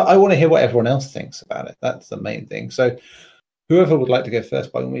 but I want to hear what everyone else thinks about it. That's the main thing. So whoever would like to go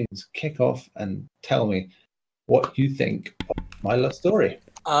first, by all means, kick off and tell me what you think of my love story.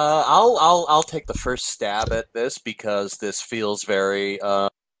 I'll take the first stab at this because this feels very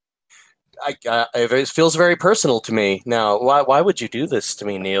it feels very personal to me. Now, why would you do this to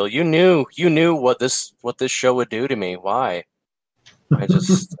me, Neil? You knew what this show would do to me. Why? I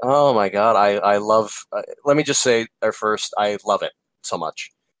just oh my god, I love. Let me just say first, I love it so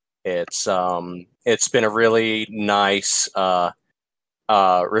much. It's been a really nice,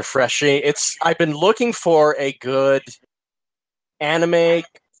 refreshing. I've been looking for a good anime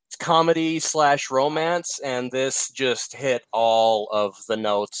comedy / romance, and this just hit all of the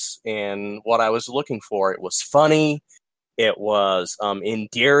notes in what I was looking for. It was funny, it was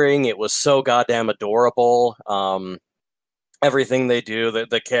endearing, it was so goddamn adorable. Everything they do,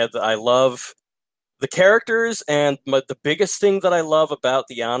 the kid, I love the characters, and the biggest thing that I love about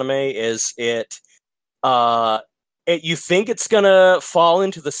the anime is you think it's gonna fall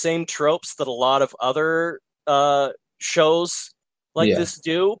into the same tropes that a lot of other shows like this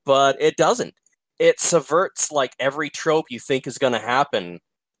do, but it doesn't. It subverts like every trope you think is gonna happen,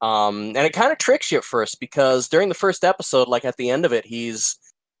 and it kind of tricks you at first, because during the first episode, like at the end of it, he's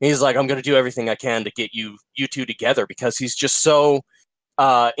like, I'm gonna do everything I can to get you two together, because he's just so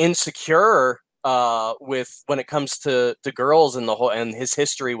insecure with when it comes to girls and and his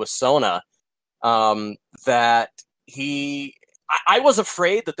history with Sona, that I was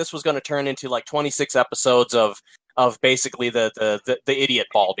afraid that this was going to turn into like 26 episodes of basically the idiot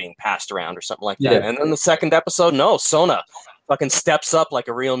ball being passed around or something like that. And then the second episode, no, Sona fucking steps up like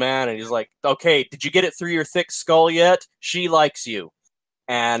a real man, and he's like, okay, did you get it through your thick skull yet? She likes you.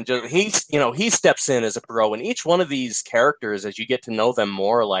 And he steps in as a bro. And each one of these characters, as you get to know them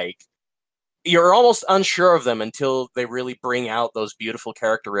more, like, you're almost unsure of them until they really bring out those beautiful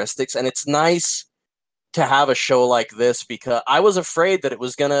characteristics. And it's nice to have a show like this, because I was afraid that it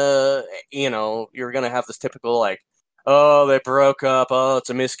was gonna, you're gonna have this typical, like, oh, they broke up, oh, it's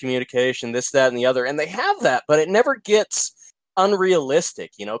a miscommunication, this, that, and the other. And they have that, but it never gets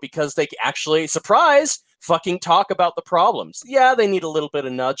unrealistic, because they actually, surprise, fucking talk about the problems. Yeah, they need a little bit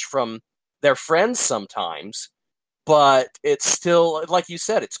of nudge from their friends sometimes, but it's still, like you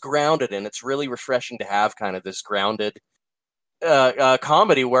said, it's grounded, and it's really refreshing to have kind of this grounded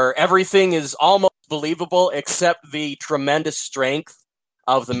comedy where everything is almost believable except the tremendous strength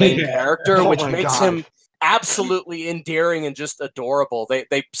of the main character, which makes him absolutely endearing and just adorable.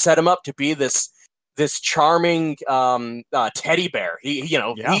 They set him up to be this charming teddy bear.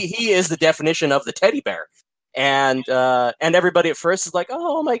 He is the definition of the teddy bear. And everybody at first is like,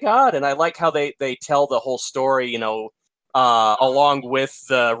 oh my god. And I like how they tell the whole story, along with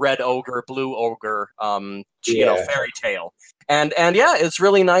the red ogre, blue ogre, fairy tale. And yeah, it's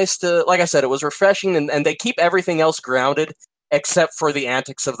really nice to, like I said, it was refreshing, and they keep everything else grounded except for the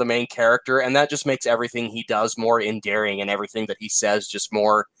antics of the main character, and that just makes everything he does more endearing, and everything that he says just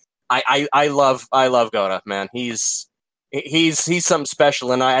more I love Gota, man. He's something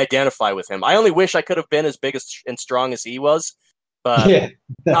special, and I identify with him. I only wish I could have been as big and strong as he was, but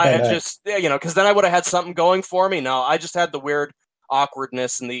I just because then I would have had something going for me. No, I just had the weird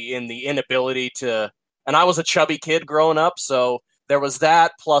awkwardness and the inability to. And I was a chubby kid growing up, so there was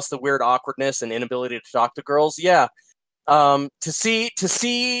that plus the weird awkwardness and inability to talk to girls. Yeah, to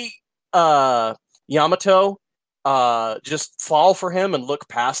see Yamato just fall for him and look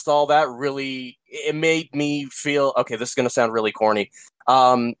past all that, really, it made me feel, okay, this is going to sound really corny.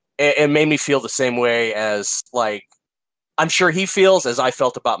 It made me feel the same way as, like, I'm sure he feels as I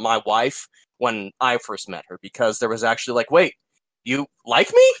felt about my wife when I first met her, because there was actually like, wait, you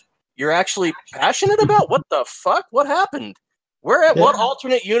like me? You're actually passionate about? What the fuck? What happened? What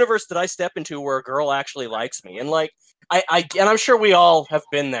alternate universe did I step into where a girl actually likes me? And like, and I'm sure we all have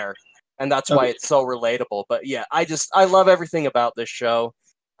been there. And that's why it's so relatable. But yeah, I love everything about this show.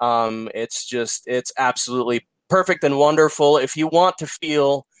 It's absolutely perfect and wonderful. If you want to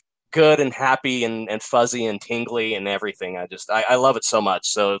feel good and happy and fuzzy and tingly and everything, I love it so much.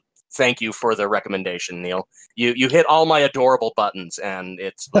 So thank you for the recommendation, Neil. You hit all my adorable buttons, and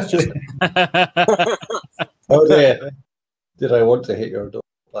it's just... Oh dear. Did I want to hit your adorable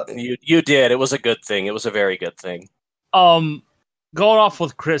button? You did. It was a good thing. It was a very good thing. Going off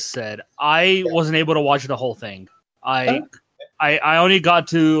what Chris said, I wasn't able to watch the whole thing. I only got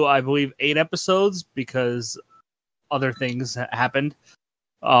to, I believe, 8 episodes because other things happened.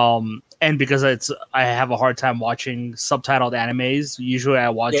 And because I have a hard time watching subtitled animes. Usually I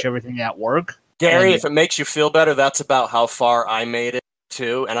watch everything at work. Gary, if it makes you feel better, that's about how far I made it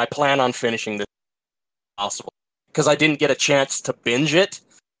too. And I plan on finishing this if possible, because I didn't get a chance to binge it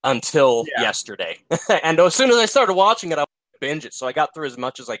until yesterday. And as soon as I started watching it, I binge it, so I got through as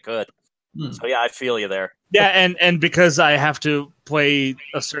much as I could. So yeah, I feel you there. Yeah, and because I have to play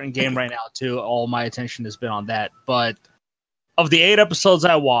a certain game right now too, all my attention has been on that. But of the 8 episodes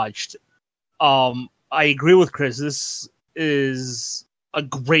I watched, I agree with Chris. This is a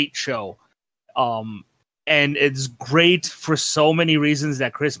great show. And it's great for so many reasons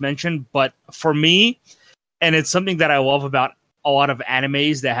that Chris mentioned, but for me, and it's something that I love about a lot of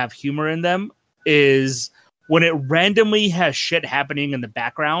animes that have humor in them, is when it randomly has shit happening in the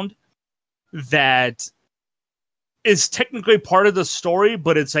background that is technically part of the story,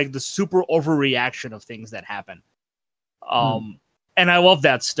 but it's like the super overreaction of things that happen. And I love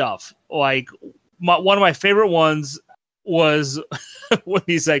that stuff. Like, one of my favorite ones was when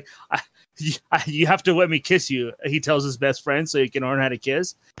he's like, you have to let me kiss you. He tells his best friend so he can learn how to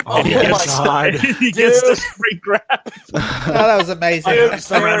kiss. Oh my God. He gets the spring grab. That was amazing.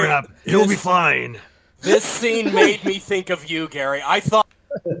 He'll be fine. This scene made me think of you, Gary. I thought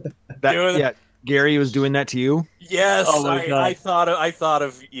Gary was doing that to you. Yes, oh I thought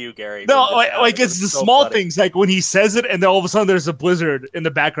of you, Gary. No, like it's the so small things, like when he says it, and then all of a sudden there's a blizzard in the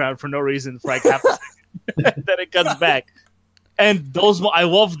background for no reason for like half a second. Then it comes back, and I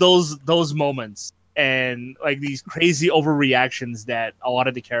love those moments, and like these crazy overreactions that a lot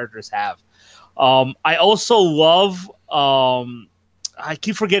of the characters have. I also love. I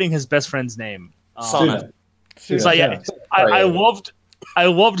keep forgetting his best friend's name. Suna. So yeah, I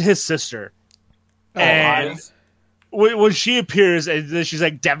loved his sister. And when she appears, and then she's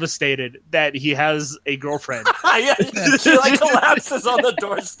like devastated that he has a girlfriend. Yeah, she like collapses on the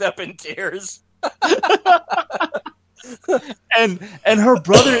doorstep in tears. and her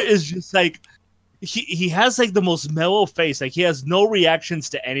brother is just like he has like the most mellow face. Like he has no reactions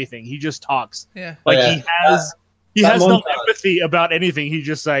to anything. He just talks. Yeah. Like he has no empathy about anything. He's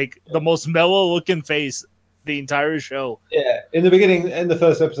just like the most mellow looking face the entire show. Yeah. In the beginning, in the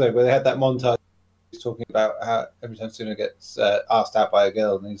first episode where they had that montage, he's talking about how every time Suna gets asked out by a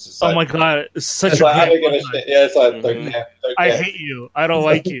girl, and he's just like, "Oh my God, it's such a like, shit." Yeah, it's like, don't care. I hate you. I don't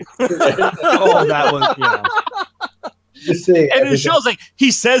like you. Oh, that was And it shows like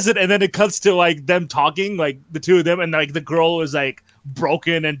he says it, and then it cuts to like them talking, like the two of them, and like the girl is like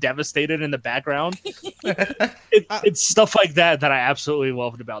broken and devastated in the background. It's stuff like that I absolutely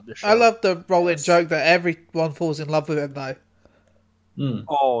loved about this show. I love the rolling joke that everyone falls in love with him though.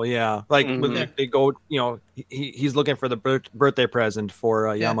 Oh yeah, like when they go, he's looking for the birthday present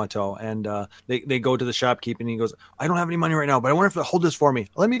for Yamato, and they go to the shopkeep, and he goes, "I don't have any money right now, but I wonder if they'll hold this for me.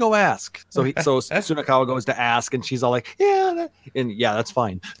 Let me go ask." So Sunakawa goes to ask, and she's all like, "Yeah, that's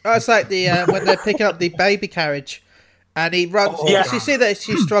fine." Oh, it's like the when they're picking up the baby carriage, and he runs. You see that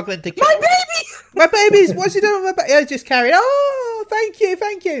she's struggling to my baby. My baby's. What's he doing with my baby? Yeah, just carry it. Oh, thank you.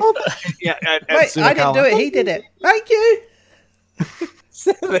 Oh, Wait, I didn't do it. He did it. Thank you.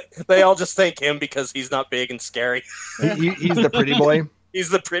 They all just thank him because he's not big and scary. He's the pretty boy. He's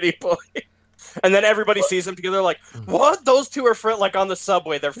the pretty boy. And then everybody sees them together, like, what? Those two are friends, like on the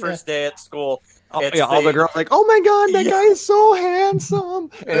subway, their first day at school. All the girls like, oh my god, that guy is so handsome.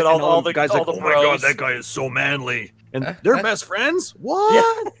 And all the guys like, oh my god, that guy is so manly. And they're best friends?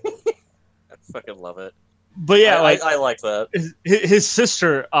 What? Yeah. I fucking love it. But yeah, I like that. His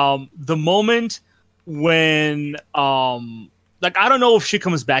sister, the moment when, like, I don't know if she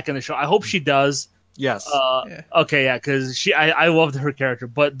comes back in the show. I hope she does. Yes. Okay, yeah, because I loved her character.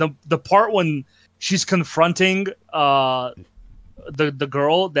 But the part when she's confronting the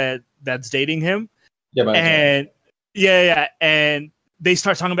girl that's dating him, and they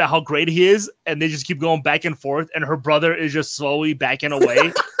start talking about how great he is, and they just keep going back and forth, and her brother is just slowly backing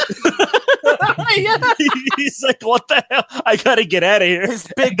away. He's like, what the hell? I gotta get out of here.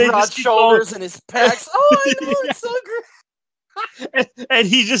 His big broad shoulders and his pecs. Oh, I know, it's so great. And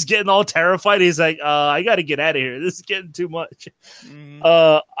he's just getting all terrified. He's like, I gotta get out of here. This is getting too much.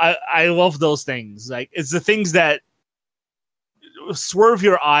 I love those things. Like, it's the things that swerve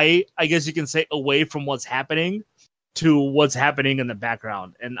your eye, I guess you can say, away from what's happening to what's happening in the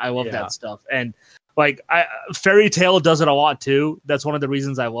background. And I love that stuff. And like, Fairy Tail does it a lot too. That's one of the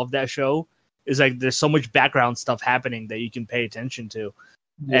reasons I love that show, is like there's so much background stuff happening that you can pay attention to.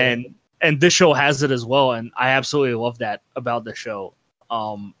 And this show has it as well, and I absolutely love that about the show.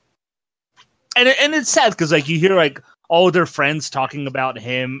 And it's sad because like you hear like all their friends talking about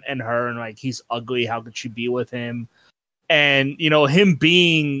him and her, and like he's ugly. How could she be with him? And you know, him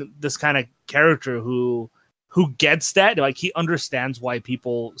being this kind of character who gets that, like he understands why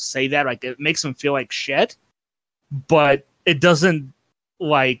people say that. Like it makes him feel like shit, but it doesn't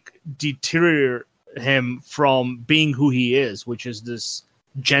like deteriorate him from being who he is, which is this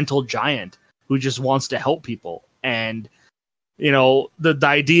gentle giant who just wants to help people. And you know, the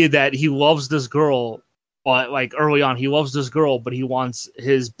idea that he loves this girl, but like early on he loves this girl, but he wants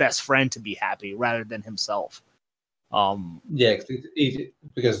his best friend to be happy rather than himself. Because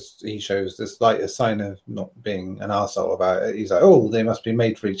he shows this like a sign of not being an arsehole about it. He's like, oh, they must be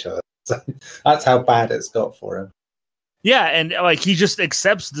made for each other. So that's how bad it's got for him. Yeah, and like he just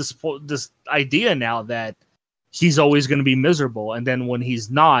accepts this idea now that he's always going to be miserable, and then when he's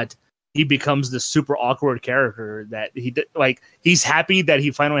not, he becomes this super awkward character that he's happy that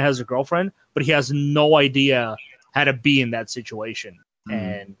he finally has a girlfriend, but he has no idea how to be in that situation.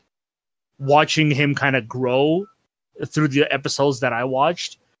 And watching him kind of grow through the episodes that I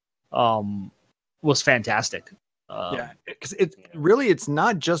watched was fantastic. Because it's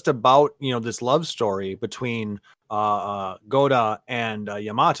not just about, you know, this love story between Goda and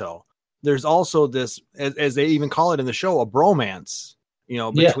Yamato. There's also this, as they even call it in the show, a bromance, you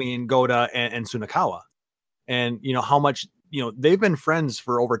know, between Goda and Sunakawa. And, you know, how much, you know, they've been friends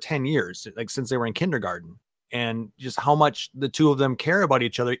for over 10 years, like since they were in kindergarten. And just how much the two of them care about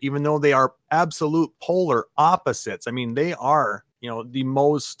each other, even though they are absolute polar opposites. I mean, they are, you know, the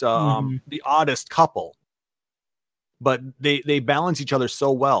most, the oddest couple. But they balance each other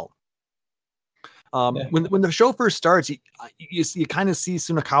so well. When the show first starts, you kind of see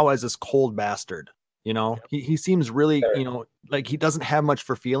Sunakawa as this cold bastard. You know, he seems really, you know, like he doesn't have much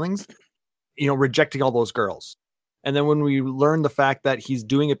for feelings, you know, rejecting all those girls. And then when we learn the fact that he's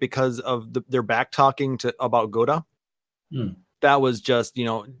doing it because of their back talking about Goda, that was just, you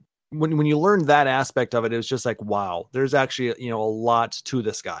know, when you learn that aspect of it, it was just like, wow, there's actually, you know, a lot to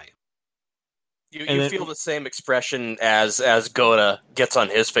this guy. You feel the same expression as Goda gets on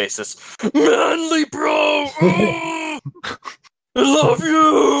his face. This manly bro, I love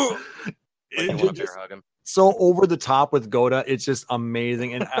you. I love to hug him. So over the top with Goda, it's just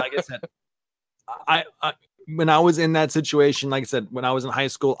amazing. And like I said, I when I was in that situation, like I said, when I was in high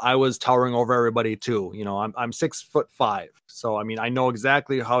school, I was towering over everybody too. You know, I'm 6'5", so I mean, I know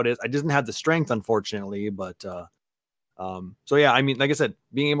exactly how it is. I didn't have the strength, unfortunately, but. So yeah, I mean, like I said,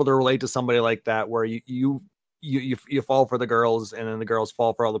 being able to relate to somebody like that, where you fall for the girls and then the girls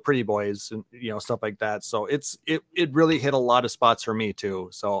fall for all the pretty boys and, you know, stuff like that. So it really hit a lot of spots for me too.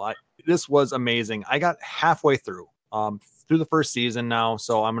 So this was amazing. I got halfway through the first season now.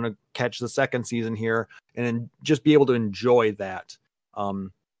 So I'm going to catch the second season here and then just be able to enjoy that.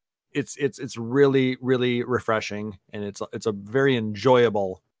 It's really, really refreshing, and it's a very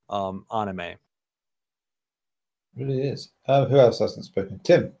enjoyable, anime. It really is. Who else hasn't spoken?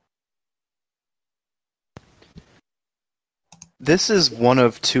 Tim. This is one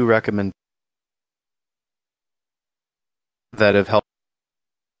of two recommendations that have helped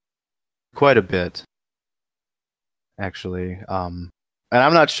quite a bit, actually. And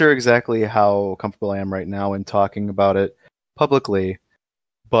I'm not sure exactly how comfortable I am right now in talking about it publicly,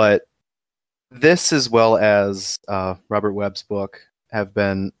 but this, as well as Robert Webb's book have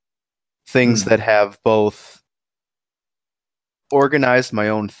been things that have both organized my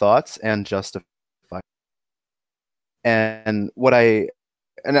own thoughts and justified. And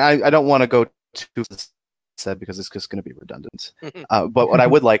I don't want to go too said because it's just going to be redundant. But what I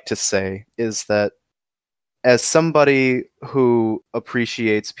would like to say is that as somebody who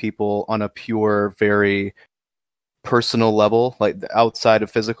appreciates people on a pure, very personal level, like outside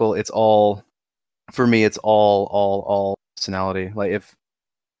of physical, it's all for me. It's all personality. Like if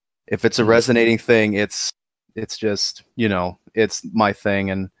it's a resonating thing, it's just, it's my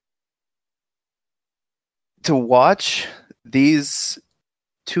thing. And to watch these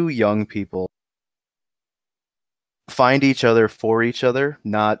two young people find each other for each other,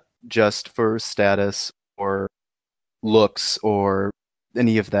 not just for status or looks or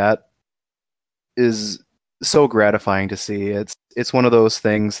any of that, is so gratifying to see. It's one of those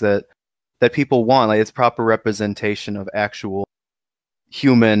things that people want. Like, it's proper representation of actual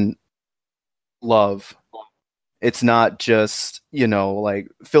human love. It's not just, like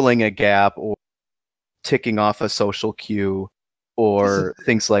filling a gap or ticking off a social cue or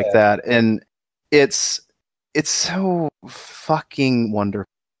things like that. And it's so fucking wonderful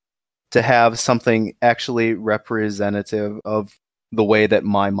to have something actually representative of the way that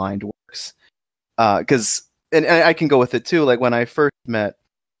my mind works. Because and I can go with it too. Like when I first met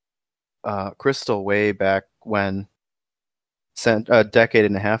Crystal way back when, a decade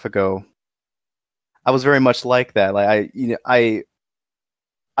and a half ago, I was very much like that. Like I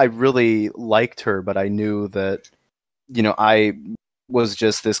really liked her, but I knew that I was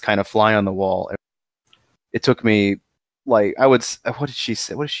just this kind of fly on the wall. It took me what did she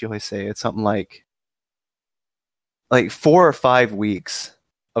say? What did she always say? It's something like 4 or 5 weeks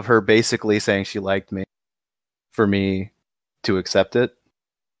of her basically saying she liked me for me to accept it.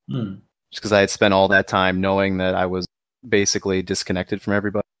 Just because I had spent all that time knowing that I was basically disconnected from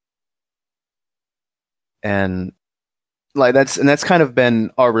everybody. And that's kind of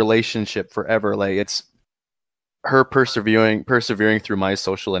been our relationship forever. Like, it's her persevering through my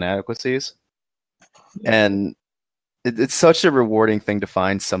social inadequacies. And it's such a rewarding thing to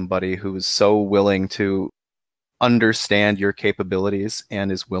find somebody who's so willing to understand your capabilities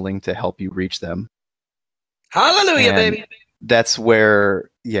and is willing to help you reach them. Hallelujah, baby. That's where,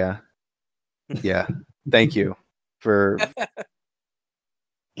 yeah. Thank you for,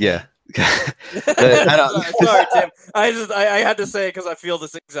 yeah. Sorry, Tim. I had to say it because I feel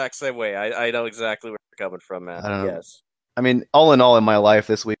this exact same way. I know exactly where you're coming from, man. Yes. I mean, all in all, in my life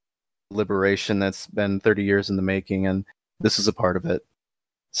this week, liberation that's been 30 years in the making, and this is a part of it.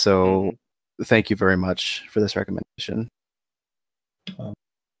 So thank you very much for this recommendation.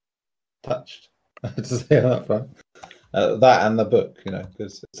 Touched to say on that front. That and the book,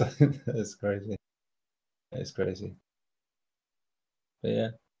 because it's crazy. It's crazy. But yeah,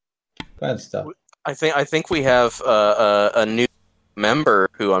 bad stuff. I think we have a new member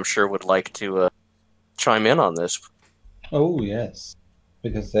who I'm sure would like to chime in on this. Oh yes,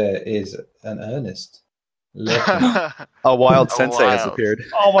 because there is an Ernest. A wild sensei has appeared.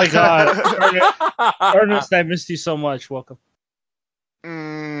 Oh my god, Ernest, I missed you so much. Welcome.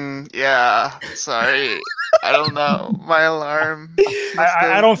 Yeah, sorry. I don't know. My alarm.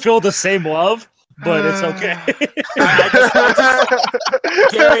 I don't feel the same love, but it's okay.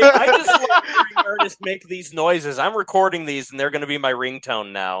 Gary, I just love hearing Ernest make these noises. I'm recording these, and they're going to be my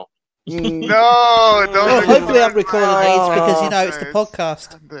ringtone now. No, don't. Well, hopefully I'm recording these because it's the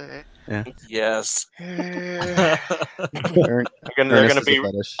podcast. Yeah. Yes. They're going to be.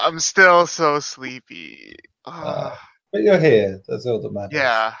 I'm still so sleepy. But you're here. That's all that matters.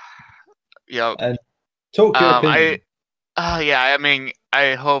 Yeah. Yep. And talk your opinion. I mean,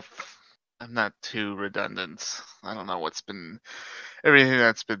 I hope I'm not too redundant. I don't know everything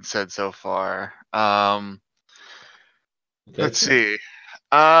that's been said so far. Let's see.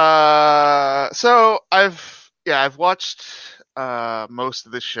 So I've watched most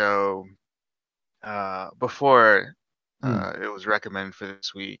of the show before it was recommended for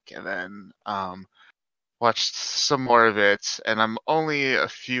this week, and then watched some more of it, and I'm only a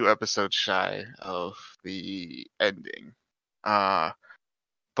few episodes shy of the ending. But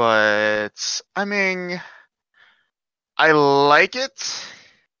I mean, I like it.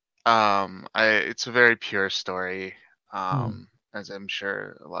 It's a very pure story, as I'm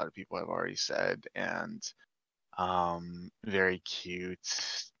sure a lot of people have already said, and very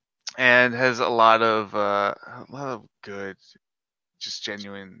cute, and has a lot of good, just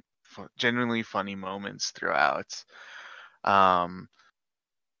genuinely funny moments throughout. For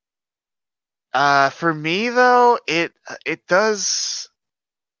me though, it does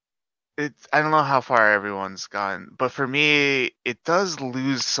I don't know how far everyone's gone, but for me, it does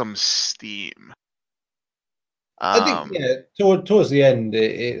lose some steam. I think towards the end,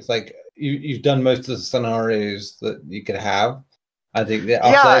 it's like you've done most of the scenarios that you could have. I think that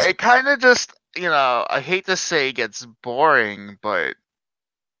after it kind of just I hate to say it gets boring, but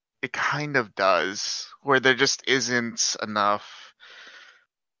it kind of does, where there just isn't enough,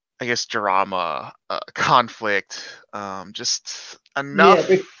 I guess, drama, conflict, just enough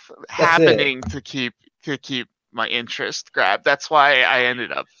happening to keep my interest grabbed. That's why I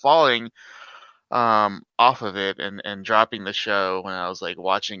ended up falling off of it and dropping the show when I was like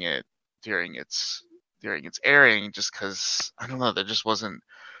watching it during its airing, just because I don't know, there just wasn't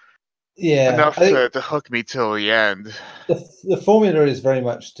enough to hook me till the end. The formula is very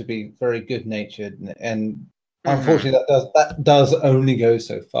much to be very good natured, and unfortunately that does only go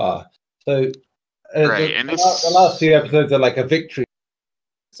so far. So the last few episodes are like a victory.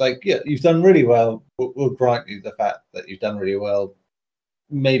 It's like, yeah, you've done really well. We'll grant you the fact that you've done really well.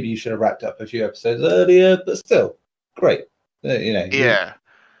 Maybe you should have wrapped up a few episodes earlier, but still, great. Yeah.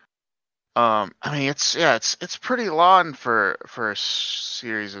 I mean, it's pretty long for a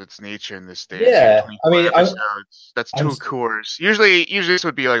series of its nature in this day. Yeah, I mean, episodes. That's 2 cours. Usually this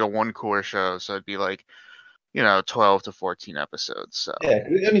would be like a 1 cour show, so it'd be like 12 to 14 episodes. So yeah,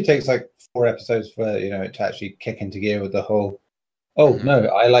 it only takes like 4 episodes for it to actually kick into gear with the whole. Oh no,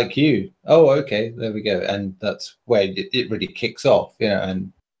 I like you. Oh, okay, there we go, and that's where it really kicks off.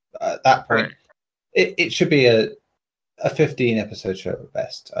 And at that point, it should be a 15 episode show at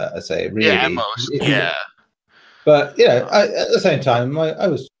best. I'd say really. Yeah, at most. Yeah. But at the same time, I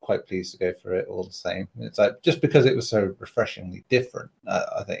was quite pleased to go for it all the same. It's like just because it was so refreshingly different.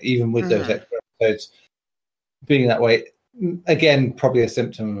 I think even with those extra episodes being that way, again, probably a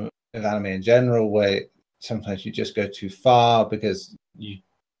symptom of anime in general, where sometimes you just go too far because you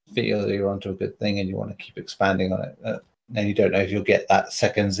feel that you're onto a good thing and you want to keep expanding on it. And you don't know if you'll get that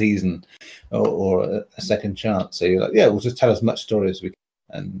second season or a second chance. So you're like, yeah, we'll just tell as much story as we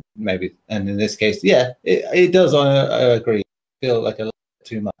can. And in this case, it does, I agree, feel like a little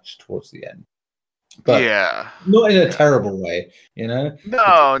too much towards the end. But not in a terrible way,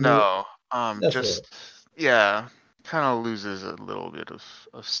 No. Just, kind of loses a little bit of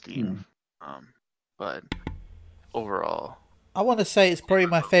steam. But overall, I want to say it's probably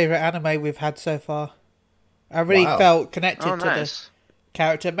my favorite anime we've had so far. I really felt connected to the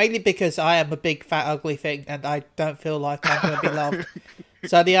character, mainly because I am a big fat ugly thing and I don't feel like I'm going to be loved.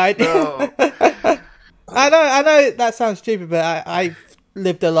 So the idea... No. I know that sounds stupid, but I've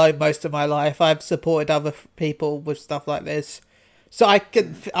lived alone most of my life. I've supported other people with stuff like this. So I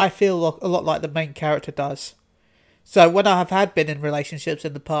feel a lot like the main character does. So when I have been in relationships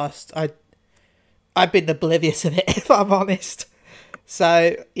in the past, I've been oblivious of it, if I'm honest.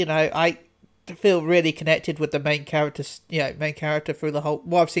 So, I feel really connected with the main character through the whole,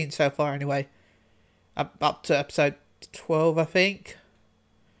 what I've seen so far anyway. Up to episode 12, I think.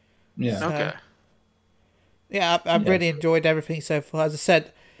 Yeah. So, okay. Yeah, I've really enjoyed everything so far, as I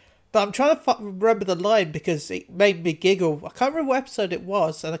said. But I'm trying to remember the line because it made me giggle. I can't remember what episode it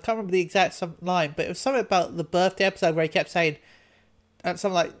was, and I can't remember the exact line, but it was something about the birthday episode where he kept saying, and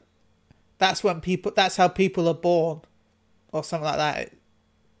something like, that's how people are born, or something like that.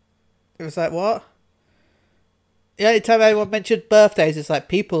 It was like, what? The only time anyone mentioned birthdays, it's like,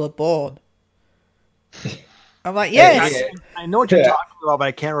 people are born. I'm like, yes! I know what you're talking about, but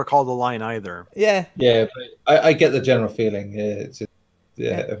I can't recall the line either. Yeah. Yeah, but I get the general feeling. Yeah, it's just,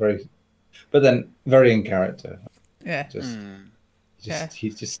 very... But then, very in character. Yeah. He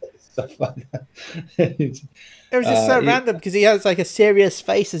just says stuff like that. It was just so random because he has like a serious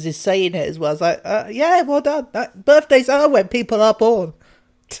face as he's saying it as well. It's like, yeah, well done. Birthdays are when people are born.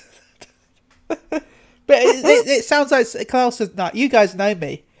 But it sounds like Klaus is not. You guys know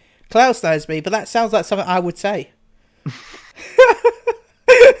me. Klaus knows me, but that sounds like something I would say.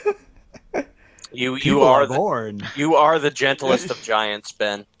 You are born. You are the gentlest of giants,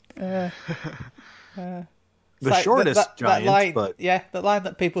 Ben. The shortest giant, line, but the line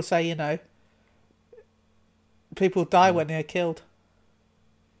that people say, people die when they're killed.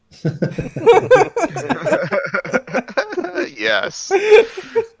 Yes,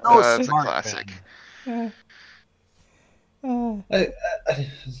 that's a classic. I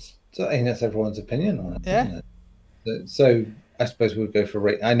think that's everyone's opinion on it. Yeah. Isn't it? So I suppose we'll go for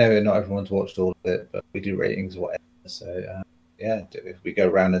rate. I know not everyone's watched all of it, but we do ratings, whatever. So if we go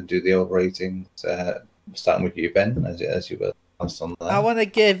around and do the old ratings. Starting with you, Ben, as you were last on there. I want to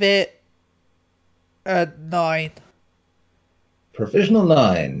give it a 9. Provisional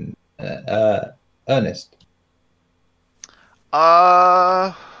 9. Ernest.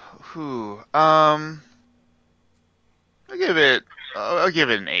 I'll give it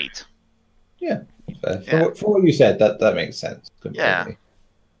an 8. Yeah. For, Yeah. for what you said, that makes sense. Completely.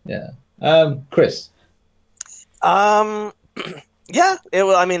 Yeah. Chris. Yeah.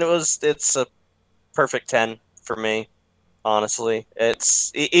 It's a perfect 10 for me. Honestly,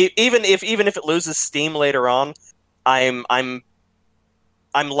 it's even if it loses steam later on, I'm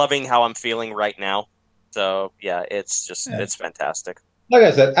loving how I'm feeling right now. So yeah, it's it's fantastic. Like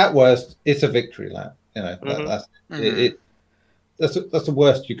I said, at worst, it's a victory lap. You know, that's Mhm. that's the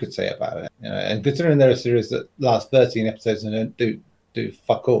worst you could say about it. You know, and considering they're a series that lasts 13 episodes and don't do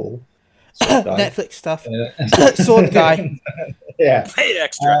fuck all, Sword Guy. Netflix stuff. Uh, Sword Guy. Yeah. Pay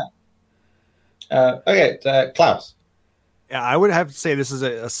extra. Okay, Klaus. Yeah, I would have to say this is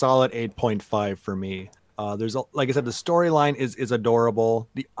a solid 8.5 for me. There's like I said, the storyline is adorable.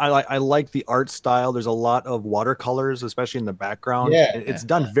 I like the art style. There's a lot of watercolors, especially in the background. Yeah, It's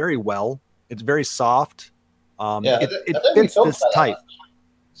done very well. It's very soft. Yeah, I don't It think we fits talked this about that type. much.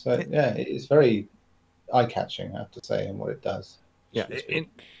 So yeah, it's very eye-catching, I have to say, in what it does. Yeah,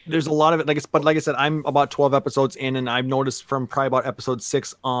 there's a lot of it. But like I said, I'm about 12 episodes in, and I've noticed from probably about episode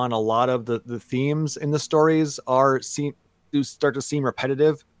 6 on, a lot of the themes in the stories do start to seem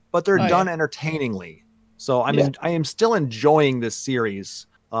repetitive, but they're done entertainingly. So I am still enjoying this series.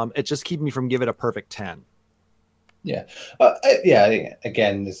 It just keeps me from giving it a perfect 10. Yeah, I think,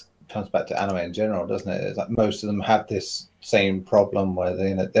 again, this comes back to anime in general, doesn't it? It's like most of them have this same problem where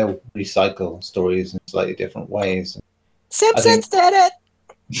they'll recycle stories in slightly different ways. Simpsons did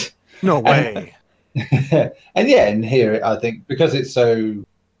it. No way. And here I think because it's so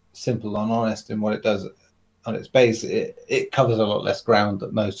simple and honest in what it does on its base, it covers a lot less ground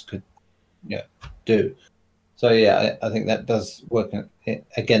that most could do. So yeah, I think that does work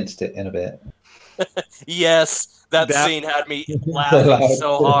against it in a bit. Yes, that scene had me laughing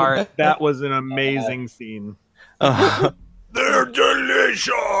so hard. That was an amazing scene. They're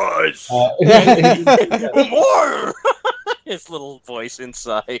delicious. More. His little voice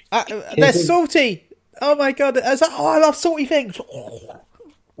inside. They're salty. Oh my god! I love salty things.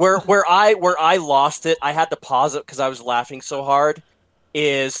 Where I lost it, I had to pause it because I was laughing so hard.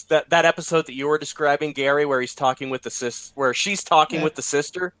 Is that episode that you were describing, Gary, where he's talking with where she's talking with the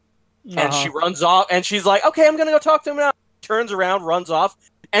sister, and she runs off, and she's like, "Okay, I'm gonna go talk to him now." Turns around, runs off,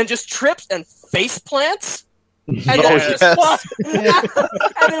 and just trips and face plants. And, and it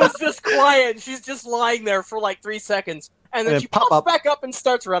was just quiet. And she's just lying there for like 3 seconds, and then she pops back up and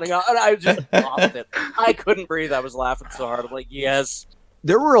starts running out. And I just lost it. I couldn't breathe. I was laughing so hard. I'm like, yes.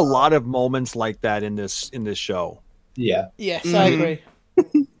 There were a lot of moments like that in this show. Yeah. Yes, I agree.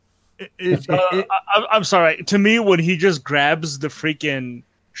 I'm sorry. To me, when he just grabs the freaking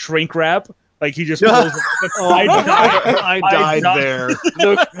shrink wrap, like he just pulls it. I died there.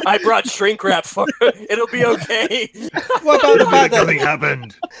 Look, I brought shrink wrap for it. It'll be okay. What about the fact that nothing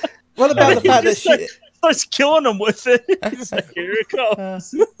happened? What about the fact that she starts killing him with it? He's like, here it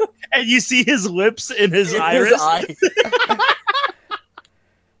comes, and you see his lips in his iris.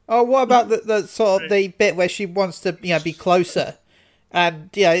 Oh, what about the sort of the bit where she wants to be closer, and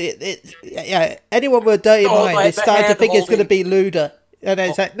anyone with a dirty mind is starting to think it's going to be Luda, and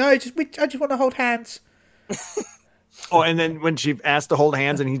it's like, no, I just want to hold hands. Oh, and then when she asked to hold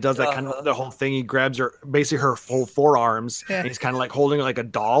hands, and he does that kind of the whole thing, he grabs her, basically her full forearms, and he's kind of like holding her like a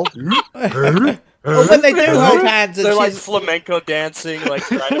doll. Well, when they do hold hands, and they're like flamenco dancing, like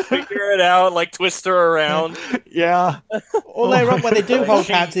trying to figure it out, like twist her around. Yeah. All later on, when they do hold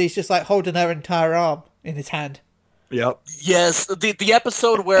hands, he's just like holding her entire arm in his hand. Yep. Yes, the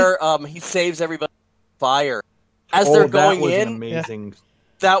episode where he saves everybody from fire as they're going in. Amazing.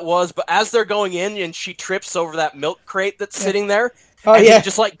 That was, but as they're going in, and she trips over that milk crate that's sitting there. Oh, and yeah. he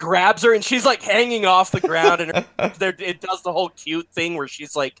just like grabs her, and she's like hanging off the ground, and it does the whole cute thing where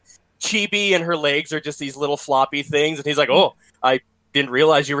she's like chibi, and her legs are just these little floppy things, and he's like, "Oh, I didn't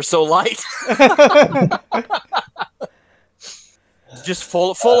realize you were so light." Just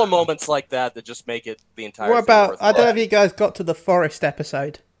full of moments like that just make it the entire. What about? I don't know if you guys got to the forest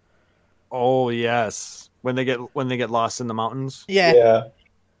episode. Oh yes, when they get lost in the mountains. Yeah.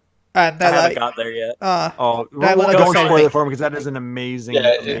 And I haven't got there yet. Don't say spoil it for me because that is an amazing.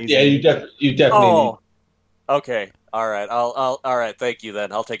 You definitely. Oh, okay. All right. All right. Thank you.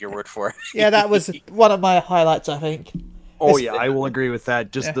 Then I'll take your word for it. Yeah, that was one of my highlights, I think. Oh yeah, I will agree with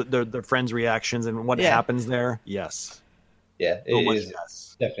that. Just the friends' reactions and what happens there. Yes. Yeah, it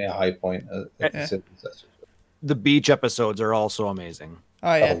is definitely a high point. The beach episodes are also amazing.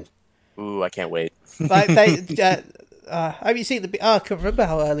 Oh yeah. Ooh, I can't wait. Like they, have you seen the? I can't remember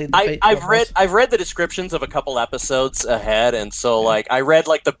how early the beach I've one read was. I've read the descriptions of a couple episodes ahead, and so like I read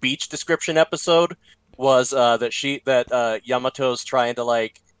like the beach description episode was that Yamato's trying to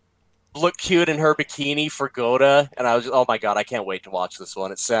like look cute in her bikini for Goda, and I was just, oh my god, I can't wait to watch this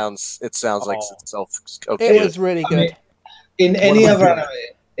one. It sounds like it's so It cute. was really good. In any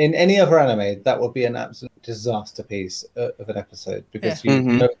other anime, that would be an absolute disaster piece of an episode because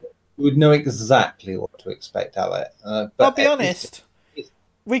you would know exactly what to expect out of it. But I'll be honest,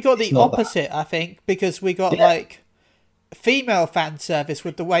 we got the not opposite, I think, because we got like female fan service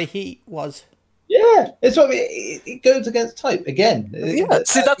with the way he was. Yeah, it's what it goes against type again. Yeah,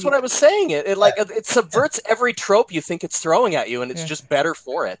 see, that's what I was saying. It subverts every trope you think it's throwing at you, and it's just better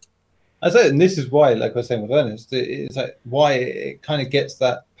for it. I said, and this is why, like I was saying with Ernest, it's like why it kind of gets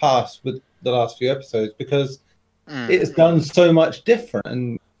that pass with the last few episodes because it's done so much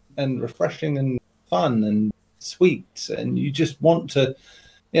different and refreshing and fun and sweet, and you just want to,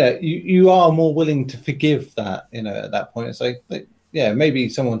 you are more willing to forgive that, at that point. It's like yeah, maybe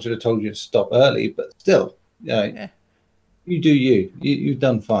someone should have told you to stop early, but still, you do you've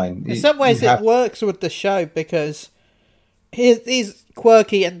done fine. In some ways, it works with the show because he's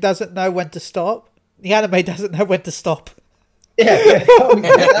quirky and doesn't know when to stop. The anime doesn't know when to stop. Yeah,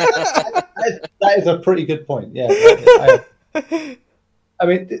 that is a pretty good point. Yeah, I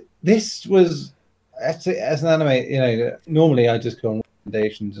mean, this was as an anime. Normally I just go on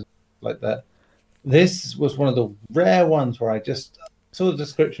recommendations and like that. This was one of the rare ones where I just saw the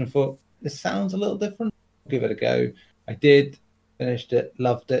description and thought, this sounds a little different. I'll give it a go. I did, finished it,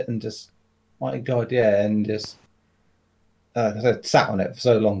 loved it, and just, my God, yeah, and just, I sat on it for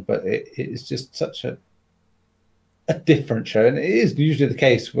so long, but it is just such a different show. And it is usually the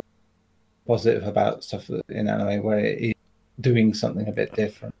case where I'm positive about stuff in anime where it is doing something a bit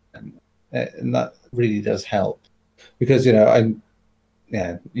different. And that really does help. Because,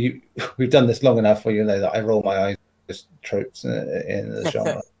 we've done this long enough where you know that I roll my eyes at tropes in the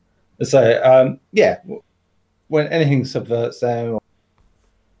genre. So when anything subverts them or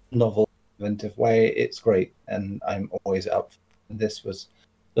novel, inventive way, it's great, and I'm always up. This was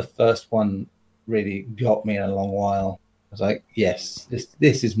the first one, really got me in a long while. I was like, yes,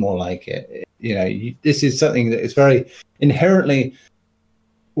 this is more like it. This is something that is very inherently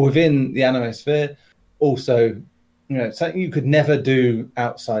within the anime sphere. Also, something you could never do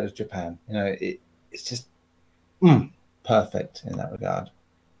outside of Japan. It's just perfect in that regard.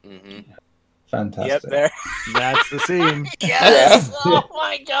 Mm-hmm. Fantastic. Yep, there. That's the scene. Yes! Oh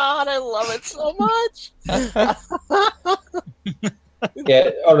my god, I love it so much. Yeah,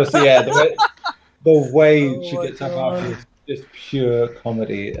 honestly, yeah. The way she gets up after is just pure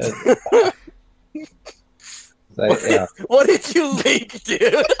comedy. What did you leak,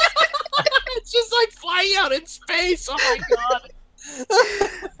 dude? It's just like flying out in space. Oh my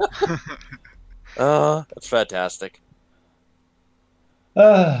god. That's fantastic.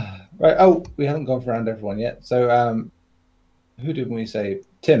 Right. Oh, we haven't gone around everyone yet. So, who did we say?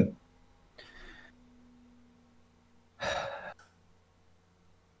 Tim.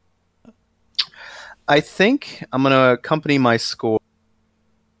 I think I'm going to accompany my score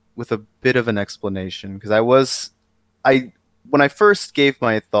with a bit of an explanation because when I first gave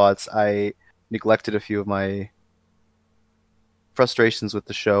my thoughts, I neglected a few of my frustrations with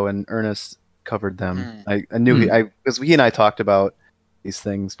the show, and Ernest covered them. I knew because he and I talked about these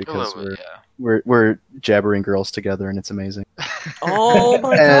things because we're jabbering girls together, and it's amazing. Oh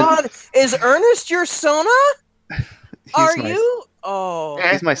my god! Is Ernest your Sona? Are you? Oh,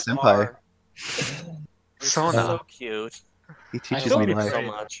 he's my senpai. Sona, so cute. He teaches me life so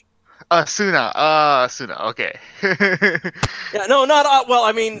much. Suna. Okay. Yeah, no, not well.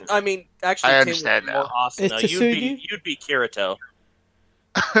 I mean, actually, I Tim understand would be more now. Asuna. You'd be Kirito.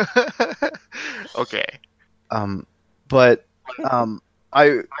 Okay. But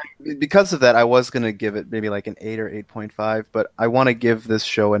I because of that, I was gonna give it maybe like an 8 or 8.5, but I want to give this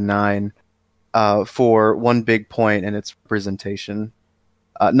show a 9 for one big point, and its representation.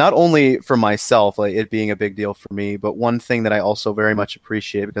 Not only for myself, like it being a big deal for me, but one thing that I also very much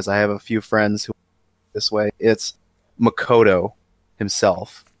appreciate because I have a few friends who this way. It's Makoto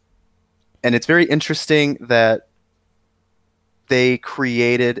himself, and it's very interesting that they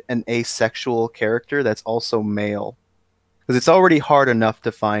created an asexual character that's also male, because it's already hard enough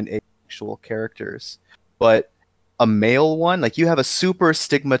to find asexual characters, but a male one, like you have a super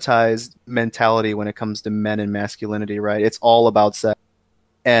stigmatized mentality when it comes to men and masculinity, right? It's all about sex.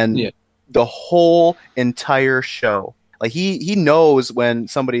 And the whole entire show, like he knows when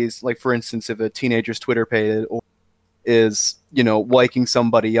somebody's, like, for instance, if a teenager's Twitter page is, liking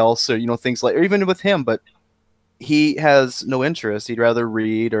somebody else, or, things like, or even with him, but he has no interest. He'd rather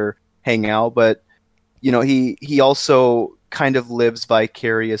read or hang out, but he also kind of lives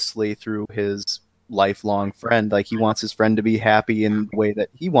vicariously through his lifelong friend. Like, he wants his friend to be happy in the way that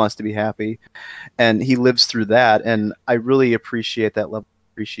he wants to be happy, and he lives through that. And I really appreciate that level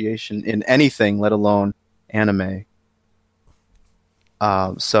of appreciation in anything, let alone anime.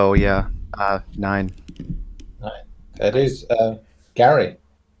 So yeah, 9. It is Gary.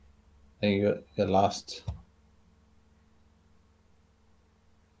 Your last.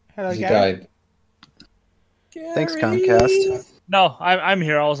 Hello, He Gary. died. Thanks, Comcast. No, I'm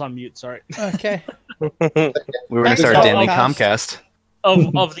here. I was on mute. Sorry. Okay. We were going to Thanks, start damning Comcast.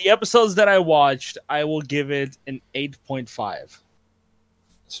 Comcast. Of the episodes that I watched, I will give it an 8.5.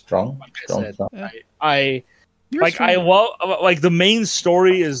 Strong. Like I Strong. said, Strong. I love the main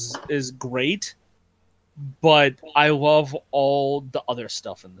story is great, but I love all the other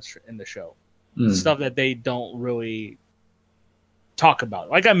stuff in the show, stuff that they don't really talk about.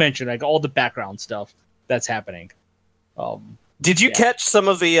 Like I mentioned, like all the background stuff that's happening. Did you catch some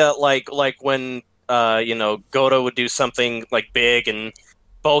of the like when Goto would do something like big and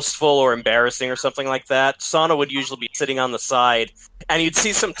boastful or embarrassing or something like that? Sana would usually be sitting on the side, and you'd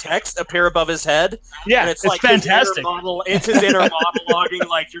see some text appear above his head. Yeah, and it's like fantastic. It's his inner monologuing,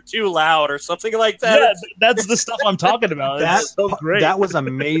 like you're too loud or something like that. Yeah, that's the stuff I'm talking about. That's so great. That was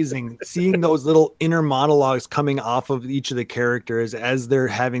amazing. Seeing those little inner monologues coming off of each of the characters as they're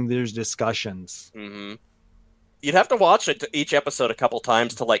having their discussions. Mm-hmm. You'd have to watch each episode a couple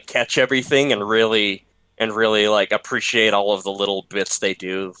times to like catch everything and really like appreciate all of the little bits they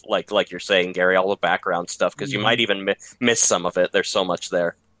do, like you're saying, Gary, all the background stuff, because you might even miss some of it. There's so much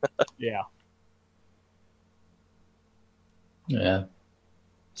there. Yeah. Yeah.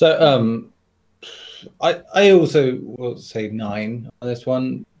 So I also will say 9 on this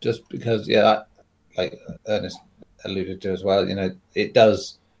one, just because like Ernest alluded to as well, it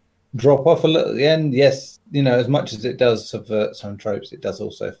does drop off a little at the end. Yes, as much as it does subvert some tropes, it does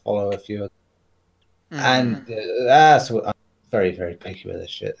also follow a few. And that's what I'm very, very picky with this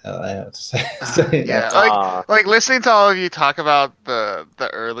shit. I have to say. Like listening to all of you talk about the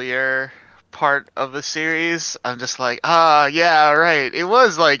earlier part of the series, I'm just like, yeah, right. It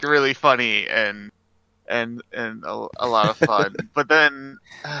was like really funny and a lot of fun. But then,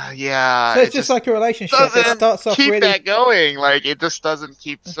 So it's just like a relationship. It starts off keep really... that going. Like, it just doesn't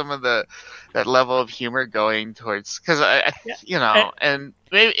keep some of that level of humor going towards, because and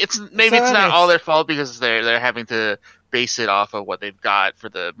maybe it's not all their fault, because they're having to base it off of what they've got for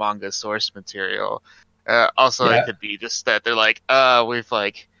the manga source material. It could be just that they're like, we've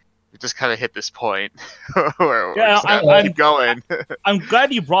just kind of hit this point where we're keep going. I'm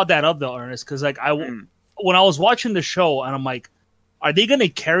glad you brought that up though, Ernest, because when I was watching the show, and I'm like, are they going to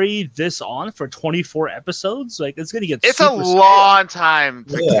carry this on for 24 episodes? Like, it's going to get. It's a long time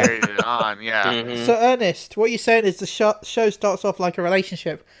to carry it on. Yeah. Mm-hmm. So Ernest, what you're saying is the show starts off like a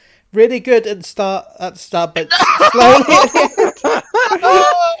relationship, really good at the start, but slowly at the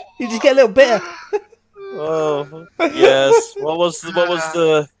end, you just get a little bitter. Oh yes. What was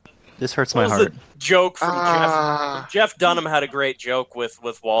the? This hurts my heart. Joke from Jeff Dunham had a great joke with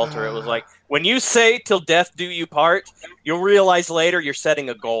Walter. It was like, when you say "till death do you part," you'll realize later you're setting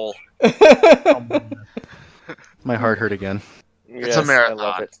a goal. My heart hurt again. It's a marathon. I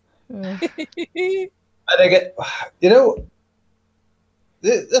love it. I think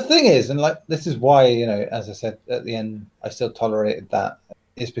the thing is, and like this is why, as I said at the end, I still tolerated that,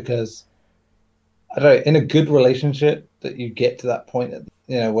 is because I don't know, in a good relationship that you get to that point,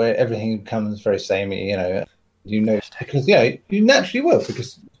 where everything becomes very samey, because you naturally will,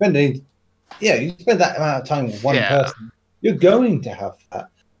 because you spend that amount of time with one person, you're going to have that,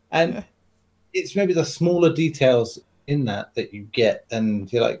 and it's maybe the smaller details in that you get,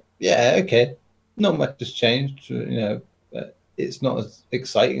 and you're like, okay, not much has changed, but it's not as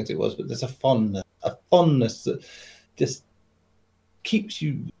exciting as it was, but there's a fondness that just keeps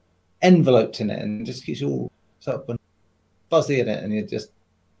you enveloped in it, and just keeps you all sort of fuzzy in it, and you're just,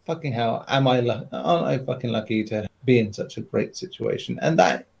 fucking hell, aren't I fucking lucky to be in such a great situation? And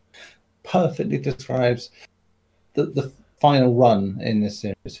that perfectly describes the final run in this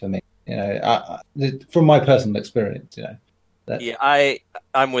series for me. From my personal experience,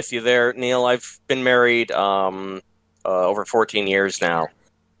 I'm with you there, Neil. I've been married over 14 years now,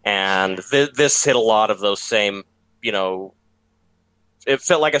 and this hit a lot of those same, it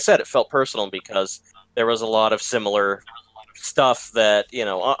felt, like I said, it felt personal, because there was a lot of similar stuff that,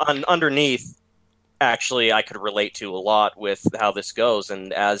 underneath, actually, I could relate to a lot with how this goes.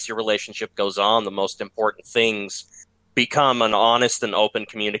 And as your relationship goes on, the most important things become an honest and open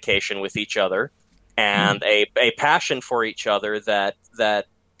communication with each other, and a passion for each other that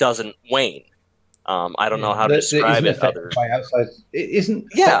doesn't wane. I don't know how to describe it. It isn't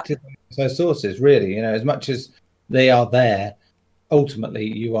affected by outside sources, really. As much as they are there, ultimately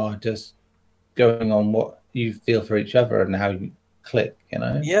you are just going on what you feel for each other and how you click.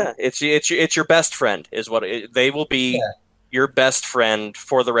 Yeah, it's your best friend is what they will be. Yeah. Your best friend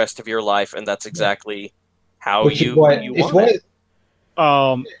for the rest of your life, and that's exactly how you want it.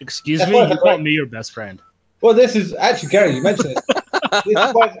 Excuse me, you called me your best friend. Well, this is actually Gary. You mentioned it.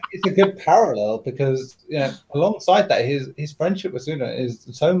 It's a good parallel because alongside that, his friendship with Suna is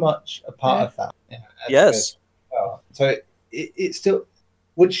so much a part of that. Yes. So it's still,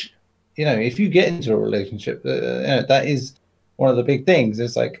 which if you get into a relationship, that is one of the big things.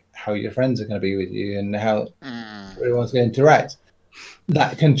 It's like how your friends are going to be with you and how everyone's going to interact.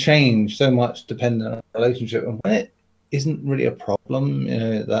 That can change so much depending on the relationship, and when it isn't really a problem,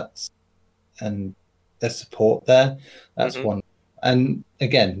 and there's support there. That's one. And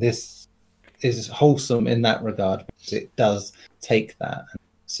again, this is wholesome in that regard because it does take that and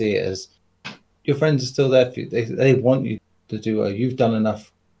see it as your friends are still there for you. They want you to do well. You've done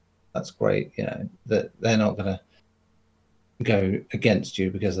enough. That's great. That they're not going to go against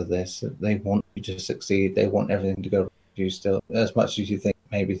you because of this. They want you to succeed. They want everything to go for you still. As much as you think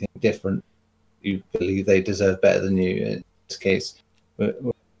different, you believe they deserve better than you. In this case,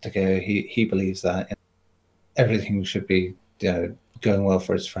 he believes that everything should be going well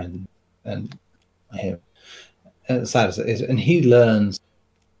for his friend and him. And sad as it is, and he learns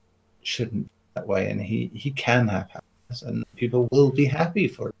shouldn't be that way, and he can have happiness, and people will be happy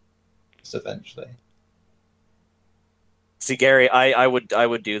for it eventually. See, Gary, I would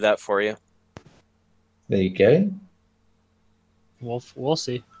do that for you. There you go. We'll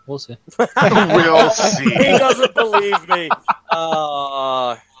see. We'll see. He doesn't believe me.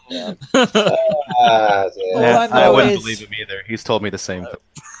 Yeah. I wouldn't believe him either. He's told me the same thing.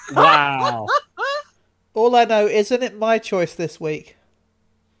 Wow. All I know, isn't it my choice this week?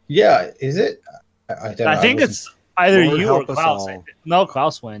 Yeah, is it? I don't know. I think it's either you or Klaus. No,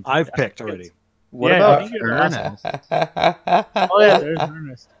 Klaus went. I've picked already. What about Ernest? There's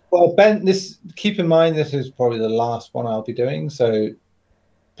Ernest. Well, Ben, keep in mind this is probably the last one I'll be doing, so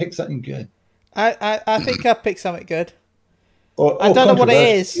pick something good. I think I picked something good. Or I don't know what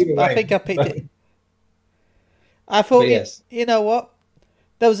it is, but I think I picked it. I thought, yes. You know what?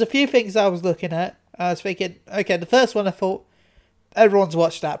 There was a few things I was looking at. I was thinking, okay, the first one I thought, everyone's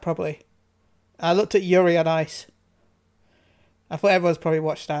watched that probably. I looked at Yuri on Ice. I thought everyone's probably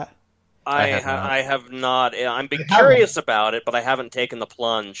watched that. I have not. I'm curious about it, but I haven't taken the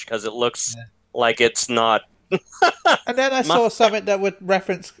plunge because it looks like it's not. And then I saw something that would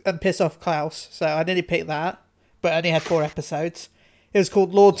reference and piss off Klaus, so I nearly picked that, but it only had 4 episodes. It was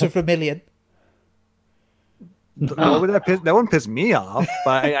called Lords of Vermilion. That one pissed me off,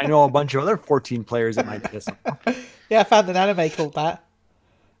 but I know a bunch of other 14 players that might piss off. Yeah, I found an anime called that.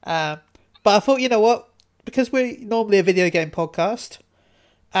 But I thought, you know what? Because we're normally a video game podcast,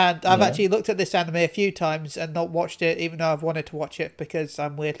 and I've actually looked at this anime a few times and not watched it, even though I've wanted to watch it because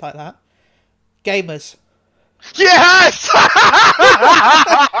I'm weird like that. Gamers. Yes!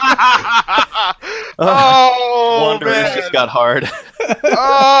 Oh, man. Just got hard.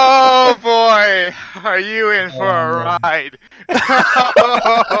 Oh, boy. Are you in for a ride?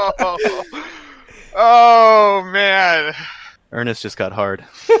 Oh, man. Ernest just got hard.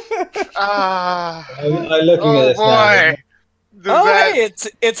 I'm looking at this boy. Now. Hey,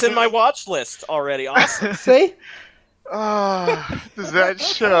 it's in my watch list already. Awesome. See? Does that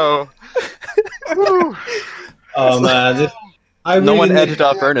show? Oh man, no one edited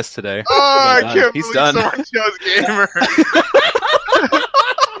off Ernest today. Oh, I can't He's believe done. someone chose Gamer.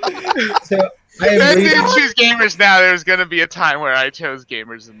 They didn't choose Gamers now. There's going to be a time where I chose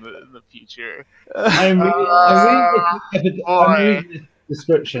Gamers in the future. I'm reading the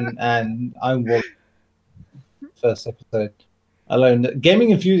description and I'm watching the first episode alone.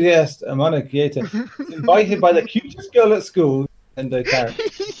 Gaming enthusiast Amanda Kieta is invited by the cutest girl at school, and Karen,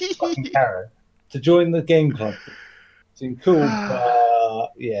 to join the game club. Seems cool,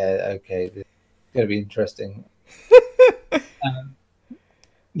 but yeah, okay, this is going to be interesting.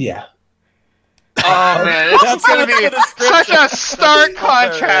 Yeah. Oh man, it's going to be such a stark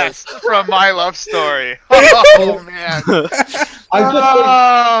contrast from my love story. Oh man.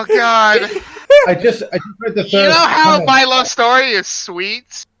 Oh god. I just read the first. You know how my love story is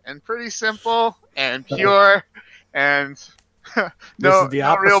sweet and pretty simple and pure and no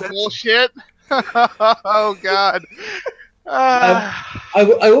real bullshit. Oh god.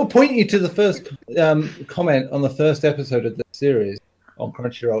 I will point you to the first comment on the first episode of the series on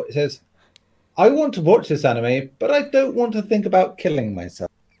Crunchyroll. It says, I want to watch this anime, but I don't want to think about killing myself.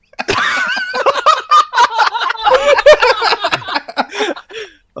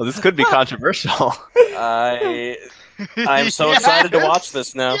 Oh, this could be controversial. I'm so excited to watch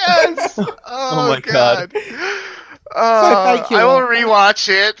this now. Yes. Oh, my God. thank you. I will rewatch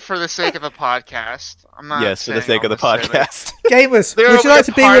it for the sake of the podcast. I'm not. Yes, for the saying sake of the I'll necessarily- podcast. Gamers, There would will you like a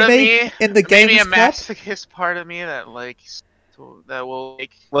to be part with of me in the maybe a Gamers Club? masochist part of me that likes that will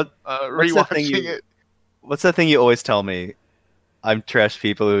like What's that thing rewatching you- it. What's that thing you always tell me? I'm trash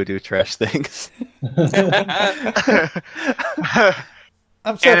people who do trash things.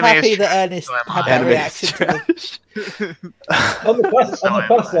 I'm so Anime happy is that trash, Ernest so am had I. that Anime is reaction to it. trash. On the plus So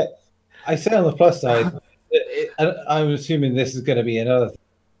side, I say on the plus side, I'm assuming this is going to be another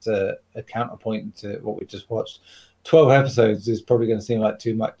a counterpoint to what we just watched. 12 episodes is probably going to seem like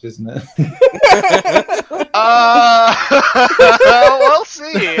too much, isn't it? We'll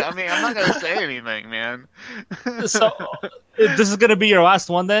see. I mean, I'm not gonna say anything, man. So, this is gonna be your last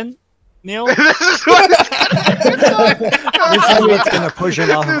one then, Neil? This is what it's gonna be. This is what's going to push him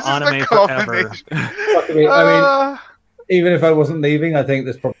off This of is the anime forever. culmination. I mean, even if I wasn't leaving, I think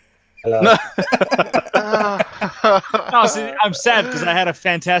there's probably. No, see, I'm sad because I had a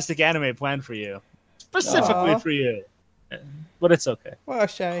fantastic anime planned for you, specifically Aw. for you. But it's okay. What a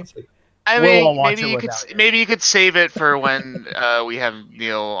shame. I We'll mean, all watch maybe it you could without you. maybe you could save it for when we have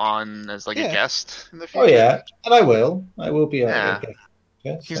Neil on as like Yeah. a guest in the future. Oh yeah, and I will. I will be. Yeah. Okay.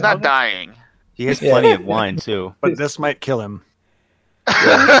 Yes, He's so- not dying. He has Yeah. plenty of wine too. But this might kill him. No,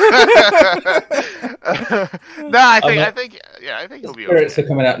 I think he'll be Spirits okay. are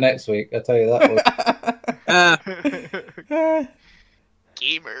coming out next week. I'll tell you that.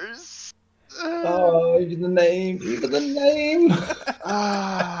 Gamers. Oh, even the name. Man.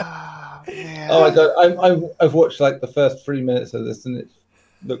 Oh my god, I've watched like the first 3 minutes of this, and it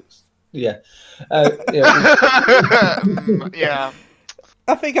looks yeah. Yeah.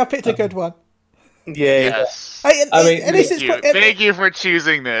 I think I picked a good one. Yay. Yes. Hey, I mean, at least Thank it's you. Thank you for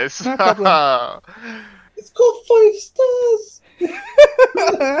choosing this. No problem. It's got 5 stars.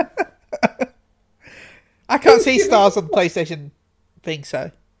 I can't see stars on the PlayStation thing, so.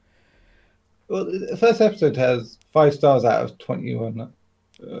 Well, the first episode has 5 stars out of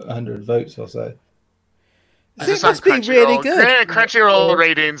 2,100 votes or so. So it Just on must be really Crunchyroll. good. Granted, Crunchyroll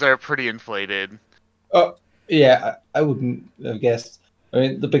ratings are pretty inflated. Oh yeah, I wouldn't have guessed. I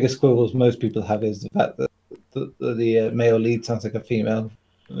mean, the biggest quibbles most people have is the fact that the male lead sounds like a female,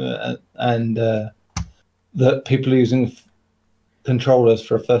 and that people are using controllers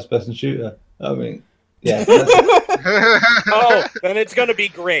for a first-person shooter. I mean, yeah. Oh, then it's going to be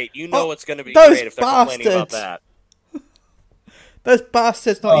great. You know it's going to be those great if they're complaining about bastards. that. Those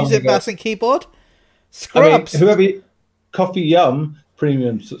bastards not Oh my using God. mouse and keyboard. I mean, Scrubs. whoever Coffee Yum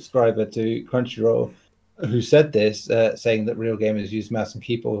premium subscriber to Crunchyroll, who said this, saying that real gamers use mouse and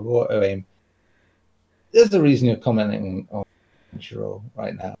keyboard with auto aim. There's the reason you're commenting on Crunchyroll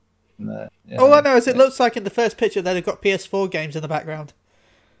right now. All I know is it looks like in the first picture that they've got PS4 games in the background.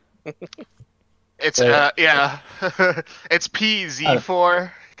 It's Yeah. yeah, it's PZ4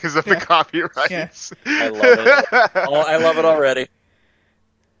 because of the Yeah. copyrights. I love it. Oh, I love it already.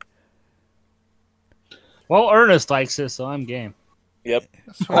 Well, Ernest likes it, so I'm game. Yep.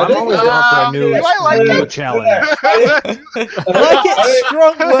 I'm always down for a new, do I like new it? challenge. I like it.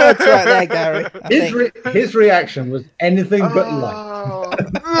 Strong words right there, Gary. I think. His reaction was anything but like.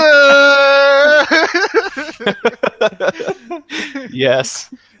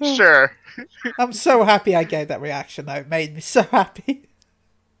 Yes. Sure. I'm so happy I gave that reaction, though. It made me so happy.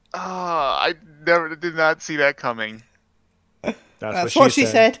 Oh, I never did not see that coming. That's what she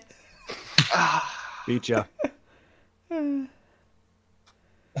said. Beat ya.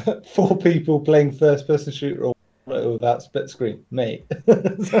 4 people playing first-person shooter without split screen, mate. Are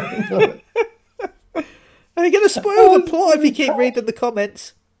you going to spoil the plot if you keep reading the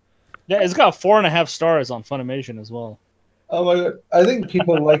comments? Yeah, it's got 4.5 stars on Funimation as well. Oh my god! I think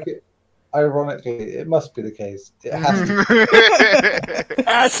people like it. Ironically, it must be the case. It has to.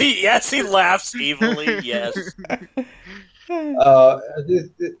 As he laughs evilly, yes.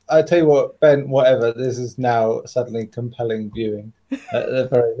 I tell you what, Ben. Whatever. This is now suddenly compelling viewing, at the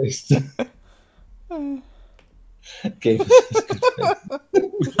very least. Gave us this good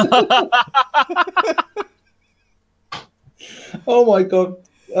thing. Oh my god,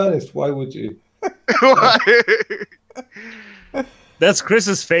 Ernest! Why would you? That's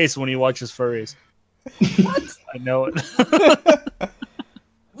Chris's face when he watches furries. I know it.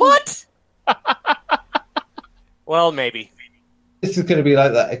 What? Well, maybe. This is going to be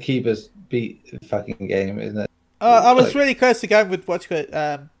like that Akiba's beat fucking game, isn't it? I was Like- really close to going with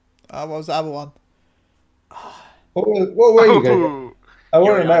What was the other one? What were you going? Ooh. I want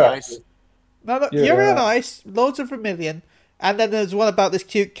Yuri to on know. Ice. No, Yeah, Yuri on yeah. Ice, Lords of Vermilion, and then there's one about this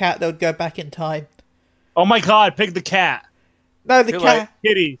cute cat that would go back in time. Oh my god, pick the cat. No, the Too cat.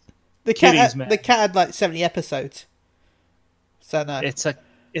 Kitty. The cat. Kitties, man. The cat had like 70 episodes. So no. It's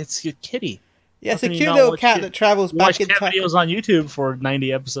your kitty. Yeah, it's a How can you cute not little watch cat it? that travels Watch back in cat time. videos on YouTube for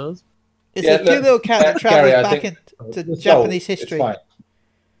 90 episodes. It's Yeah, a cute look, little cat that Gary, travels I back think into the Japanese soul, it's history. fine.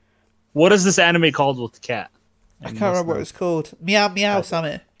 What is this anime called with the cat? I can't remember what it's called. Meow Meow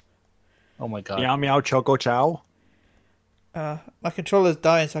Summit. Oh my god. Meow meow choco chow. My controller's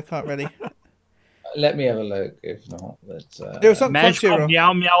dying, so I can't really. Let me have a look. If not, let's. There was some Magical Crunchyroll.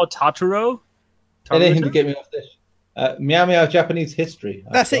 Meow Meow Tataro? Anything to get me off this. Meow Meow Japanese History.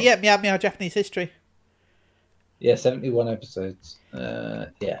 That's it, yeah, Meow Meow Japanese history. Yeah, 71 episodes.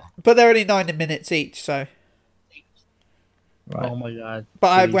 Yeah. But they're only 90 minutes each, so. Right. Oh my god.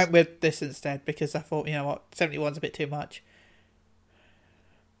 But I Please. went with this instead because I thought, you know what, 71's a bit too much.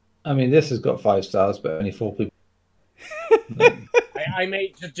 I mean, this has got 5 stars, but only 4 people. I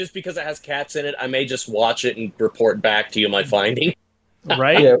may just because it has cats in it, I may just watch it and report back to you my finding.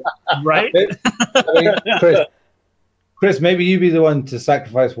 Right? Yeah. Right? I mean, Chris, maybe you be the one to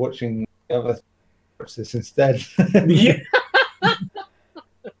sacrifice watching the other this instead. Yeah.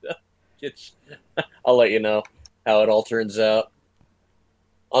 I'll let you know how it all turns out.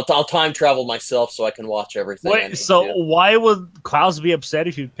 I'll time travel myself so I can watch everything. I need Wait, so to. why would Klaus be upset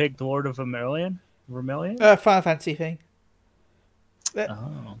if you picked Lord of Vermilion? Vermilion? Final Fantasy thing. Oh.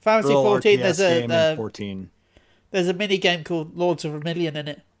 Final Fantasy Little 14, RTS there's game in a 14. there's a mini game called Lords of Vermilion in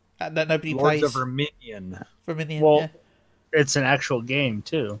it that nobody Lords plays. of Vermilion. Vermilion, Well, yeah. it's an actual game,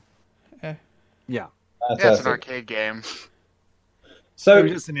 too. Yeah. Yeah, it's an Fantastic. arcade game. It So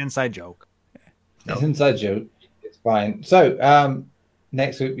was just an inside joke. it's an inside joke. It's fine. So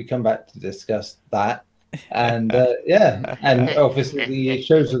next week we come back to discuss that, and and obviously the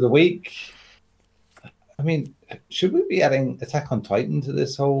shows of the week. I mean, should we be adding Attack on Titan to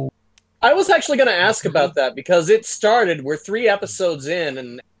this whole? I was actually going to ask about that because it started. We're 3 episodes in,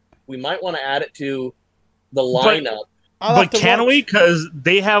 and we might want to add it to the lineup. I'll But have to can watch- we? Because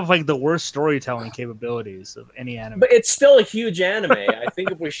they have like the worst storytelling capabilities of any anime. But it's still a huge anime. I think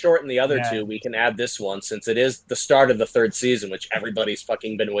if we shorten the other Yeah. 2, we can add this one since it is the start of the 3rd season, which everybody's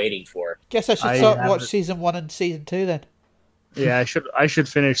fucking been waiting for. Guess I should I start haven't- watch season 1 and season 2 then. Yeah, I should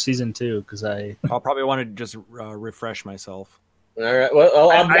finish season 2 because I I'll probably want to just refresh myself. All right.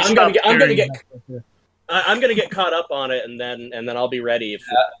 Well, I'm going to get get. I'm going to get caught up on it, and then I'll be ready if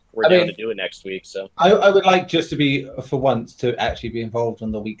we're I down mean- to do it next week. So I would like just to be for once to actually be involved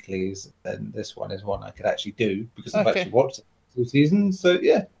on the weeklies, and this one is one I could actually do because I've Okay. actually watched the 2 seasons. So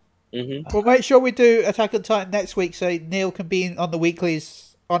yeah, mhm. We'll make sure we do Attack on Titan next week so Neil can be on the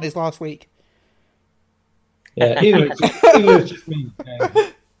weeklies on his last week. yeah. Even if it's just me.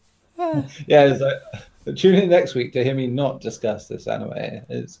 Yeah, it's like, tune in next week to hear me not discuss this anime.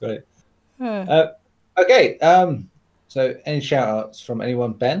 It's great. Okay. So any shout outs from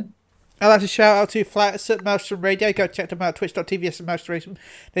anyone, Ben? I'd like to shout out to Flat at Maelstrom Radio. Go check them out, twitch.tv/Maelstrom.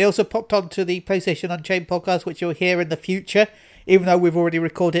 They also popped onto the PlayStation Unchained podcast, which you'll hear in the future, even though we've already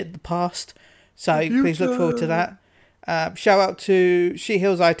recorded it in the past. So please look forward to that. Shout out to She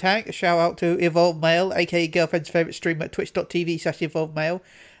Heals I Tank. A shout out to Evolved Male, aka Girlfriend's favourite streamer at twitch.tv/Evolved Male.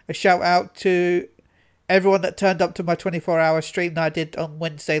 A shout out to everyone that turned up to my 24-hour stream that I did on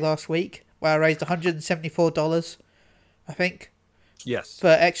Wednesday last week, where I raised $174, I think, Yes. for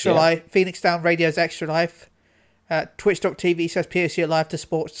Extra Yeah. Life, Phoenix Down Radio's Extra Life. Twitch.tv/POC Live to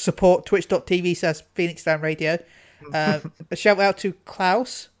support twitch.tv/Phoenix Down Radio. A shout out to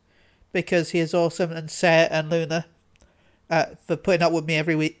Klaus, because he is awesome, and Sarah and Luna for putting up with me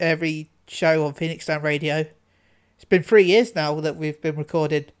every show on Phoenix Down Radio. It's been 3 years now that we've been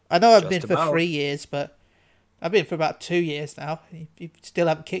recorded. I know I've Just been for about. 3 years, but I've been for about 2 years now. You still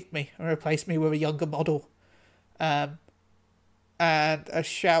haven't kicked me and replaced me with a younger model. And a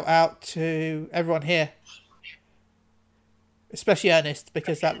shout out to everyone here, especially Ernest,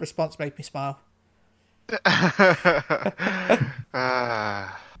 because that response made me smile.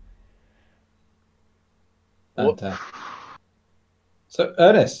 Fantastic. So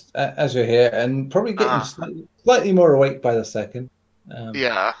Ernest, as you're here and probably getting slightly more awake by the second.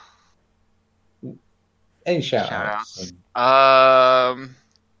 Yeah. Any shout outs?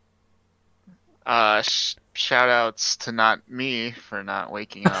 Shout outs to not me for not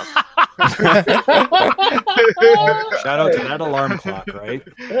waking up. Shout out to that alarm clock, right?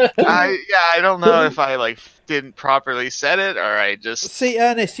 I don't know if I didn't properly set it or I just See,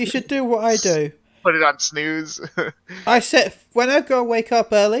 Ernest, you should do what I do. put it on snooze. I set when I go wake up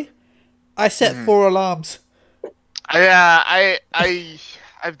early, I set 4 alarms. I've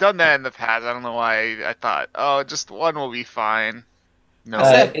done that in the past. I don't know why I thought, oh, just one will be fine. No. I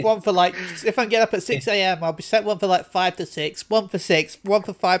set one for like, if I get up at 6 a.m, I'll be set one for like 5 to 6, one for 6, one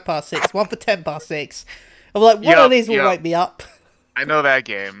for 5 past 6, one for 10 past 6. I'm like, one of these will wake me up. I know that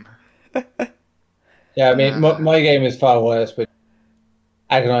game. Yeah, I mean, my game is far worse, but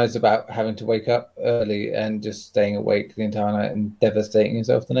agonized about having to wake up early and just staying awake the entire night and devastating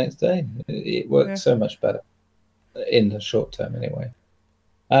yourself the next day. It works so much better in the short term, anyway.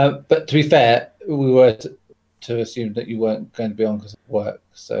 But to be fair, we were to assume that you weren't going to be on because of work,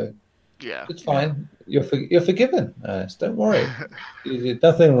 so yeah, it's fine. You're forgiven. Don't worry. You did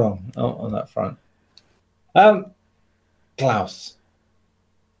nothing wrong on that front. Klaus,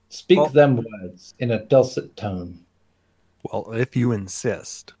 speak them words in a dulcet tone. Well, if you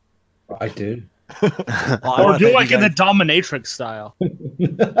insist. I do. Or do like in the dominatrix style.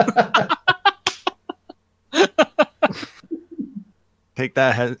 Take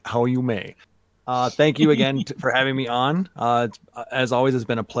that how you may. Thank you again for having me on. As always, it's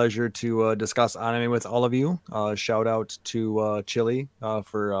been a pleasure to discuss anime with all of you. Shout out to Chili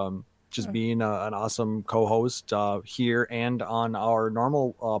for just being an awesome co-host here and on our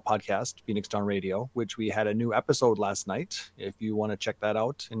normal podcast, Phoenix Down Radio, which we had a new episode last night. If you want to check that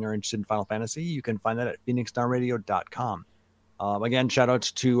out and you're interested in Final Fantasy, you can find that at phoenixdownradio.com. Again, shout out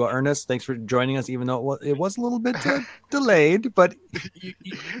to Ernest. Thanks for joining us, even though it was a little bit delayed. But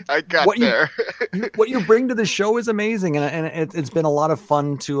I got there. What you bring to the show is amazing, and it's been a lot of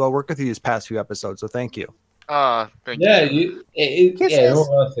fun to work with you these past few episodes. So thank you. Thank you.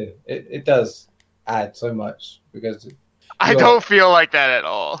 It does add so much because I don't feel like that at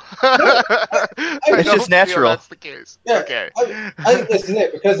all. It's just natural. That's the case. Yeah, okay. I think this is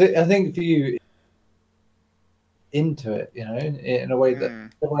it because I think for you, into it, in a way that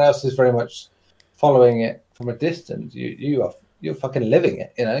everyone else is very much following it from a distance. You're fucking living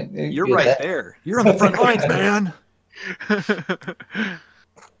it, You're right there. You're on the front lines, man.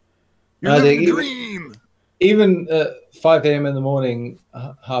 You're living the dream. Even at 5 a.m. in the morning,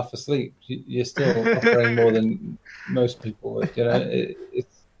 half asleep, you're still offering more than most people would. It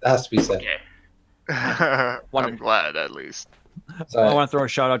has to be said. Okay. I'm glad, at least. So, I want to throw a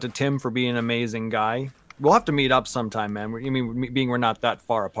shout out to Tim for being an amazing guy. We'll have to meet up sometime, man. We're not that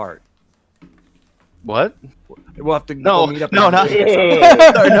far apart. What? We'll have to meet up. No. I've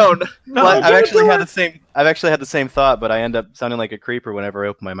actually had the same thought, but I end up sounding like a creeper whenever I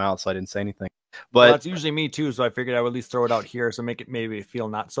open my mouth, so I didn't say anything. But that's usually me too, so I figured I would at least throw it out here, so make it maybe feel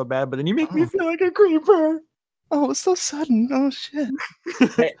not so bad. But then you make me feel like a creeper. Oh, it's so sudden. Oh shit.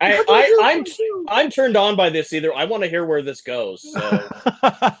 I'm turned on by this. Either I want to hear where this goes. So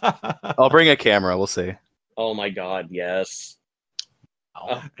I'll bring a camera. We'll see. Oh my god, yes.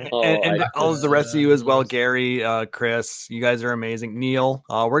 And all of the rest of you as well, Gary, Chris, you guys are amazing. Neil,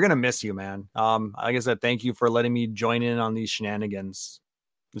 we're gonna miss you, man. Like I said, thank you for letting me join in on these shenanigans.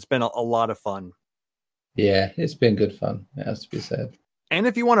 It's been a lot of fun. Yeah, it's been good fun. It has to be said. And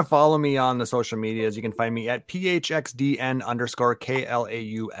if you want to follow me on the social medias, you can find me at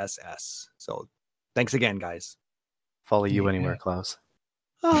PHXDN_KLAUSS. So thanks again, guys. Follow you anywhere, Klaus.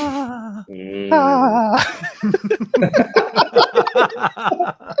 Who else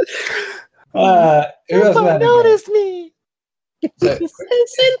noticed me? So,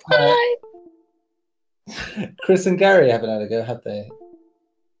 Chris and Gary haven't had a go, have they?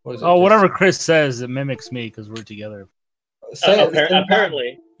 Whatever Chris says, it mimics me because we're together.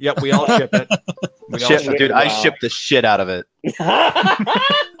 Apparently. Yep, we all ship it. Dude, I ship the shit out of it.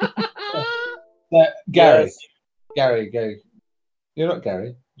 Gary. Gary. You're not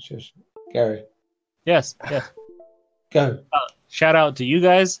Gary. Shush. Gary. Yes. Go. Shout out to you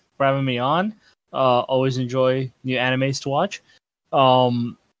guys for having me on. Always enjoy new animes to watch.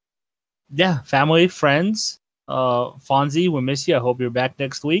 Family, friends. Fonzie, we miss you. I hope you're back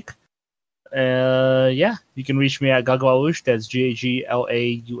next week. You can reach me at Gaglaush. That's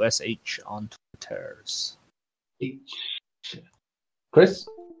GAGLAUSH on Twitters. Chris?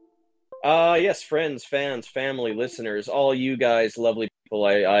 Yes, friends, fans, family, listeners, all you guys, lovely people.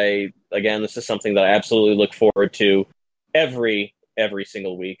 I again, this is something that I absolutely look forward to every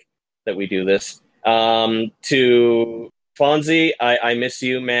single week that we do this. To Fonzie, I miss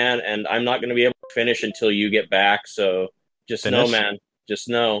you, man, and I'm not going to be able to finish until you get back. So just know, man, just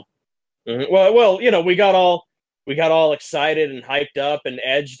know. Mm-hmm. Well, we got all excited and hyped up and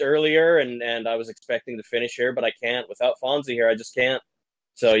edged earlier, and I was expecting to finish here, but I can't without Fonzie here. I just can't.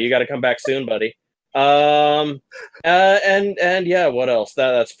 So you got to come back soon, buddy. And what else?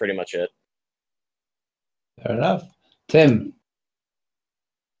 That's pretty much it. Fair enough. Tim.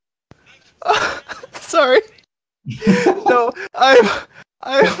 Sorry. No,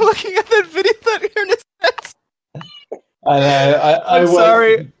 I'm looking at that video that Ernest sent. I know. I'm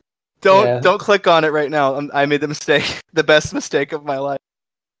sorry. Yeah. Don't click on it right now. I made the mistake, the best mistake of my life.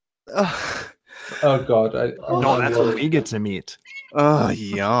 Oh God. No, that's what we get to meet. Oh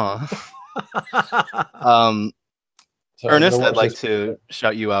yeah. Sorry, Ernest, I'm gonna I'd like watch to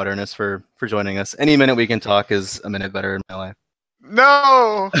shout you out, Ernest, for joining us. Any minute we can talk is a minute better in my life.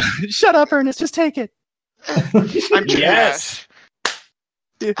 No, Shut up, Ernest. Just take it. I'm Yes. trash.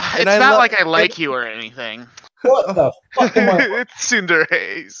 And It's I not lo- like I like you or anything. What the fuck am I? It's Cinder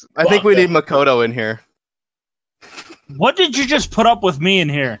Hayes. I think we need Makoto in here. What did you just put up with me in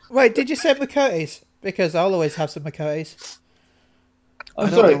here? Wait, did you say Makotes? Because I'll always have some Makotes. I'm I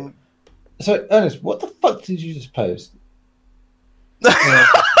don't sorry. know. So, Ernest, what the fuck did you just post?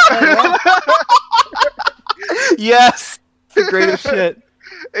 Yes, the greatest shit.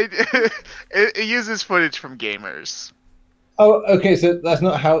 It uses footage from gamers. Oh, okay. So that's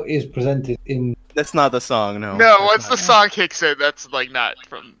not how it is presented in. That's not the song. No. No, That's once the not. song kicks in, that's like not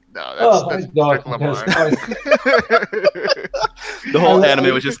from. No, Oh, that's thank God, Rick Lamar. because The whole I-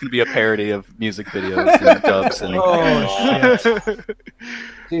 anime was just going to be a parody of music videos and dubs and. Oh, shit.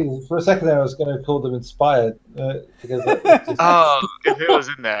 Jesus, for a second there, I was going to call them inspired because. It's just, Oh, if it was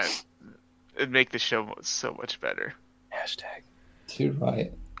in that, it'd make the show so much better. Hashtag. too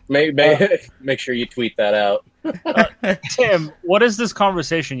right. Make sure you tweet that out. Tim, what is this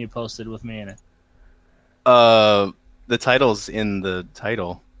conversation you posted with me in it? The title's in the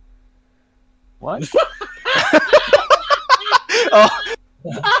title. What? Oh.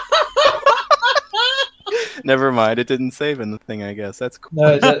 Never mind. It didn't save in the thing. I guess that's cool.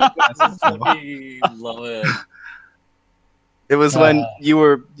 No, Love it. It was when you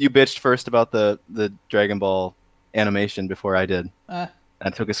bitched first about the Dragon Ball animation before I did. I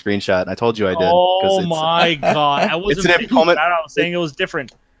took a screenshot and I told you I did. Oh my god! I wasn't It's an saying implement- that, I was saying it was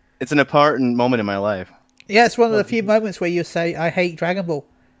different. It's an important moment in my life. Yeah, it's one of the few moments where you say, I hate Dragon Ball.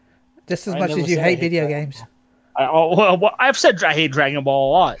 Just as I much never as you said I hate hate video Dragon games. I've said I hate Dragon Ball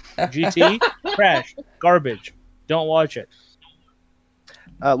a lot. GT, trash, garbage. Don't watch it.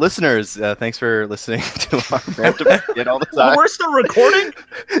 Listeners, thanks for listening to our random shit all the time. We're still recording?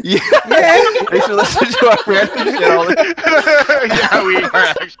 Yeah. Thanks for listening to our random shit all the time. Yeah, we are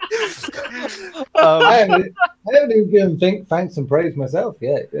actually. I haven't even given thanks and praise myself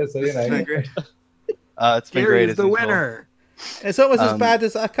yet. Yeah, so you know. It's been great. It's been Gary's great. as the usual. winner. It's almost as bad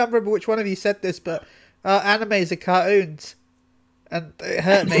as, I can't remember which one of you said this, but animes are cartoons. And it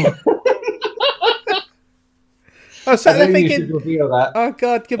hurt me. I was sat there Maybe you should thinking, reveal that. oh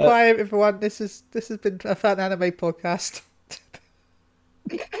god, goodbye everyone. This has been a fun anime podcast.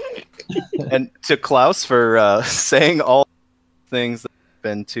 And to Klaus for saying all things that I've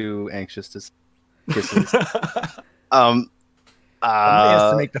been too anxious to say. Kisses. Somebody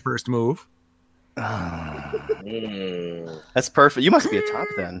has to make the first move. That's perfect. You must be a top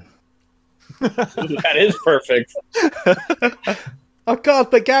then. That is perfect. Oh god,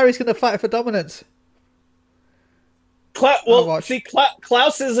 but Gary's going to fight for dominance.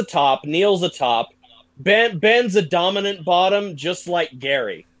 Klaus is a top. Neil's a top. Ben's a dominant bottom, just like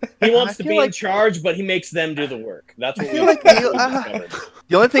Gary. He wants to be in charge, but he makes them do the work. That's what I feel like Neil,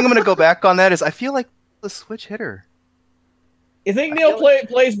 the only thing I'm going to go back on that is I feel like the switch hitter. You think Neil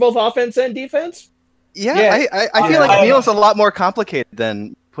plays both offense and defense? Yeah. I feel like Neil's a lot more complicated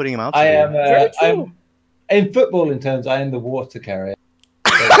than putting him out. I am. Very true. I'm in footballing terms. I am the water carrier.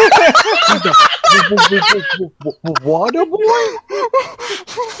 Water boy?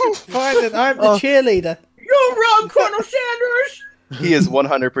 Fine, then I'm the cheerleader. You run, Colonel Sanders! He is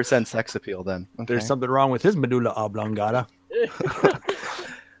 100% sex appeal then. Okay. There's something wrong with his medulla oblongata.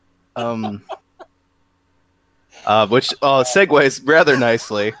 Which segues rather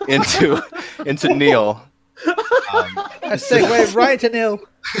nicely into Neil. I segue right to Neil.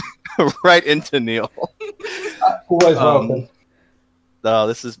 Right into Neil. Always welcome.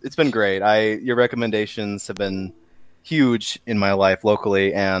 It's been great. Your recommendations have been huge in my life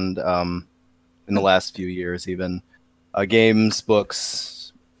locally and in the last few years even. Games,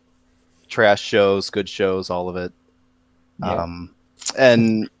 books, trash shows, good shows, all of it. Yeah.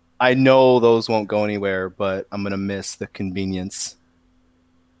 And I know those won't go anywhere, but I'm gonna miss the convenience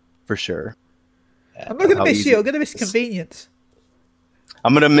for sure. I'm not going to How miss easy you. I'm going to it miss is. convenience.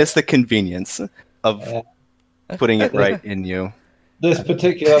 I'm gonna miss the convenience of putting it right in you. This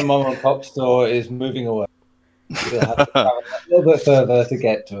particular mom and pop store is moving away. You'll have to travel a little bit further to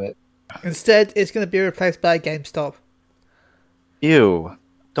get to it. Instead, it's going to be replaced by GameStop. Ew!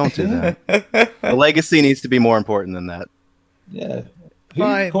 Don't do that. The legacy needs to be more important than that. Yeah.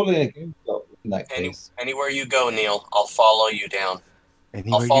 Fine. Who's calling a GameStop in that case? Anywhere you go, Neil, I'll follow you down.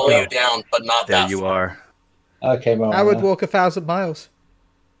 Anywhere I'll follow go. you down, but not There that you far. are. Okay, well, I would walk 1,000 miles.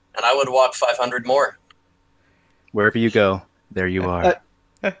 And I would walk 500 more. Wherever you go, there you are.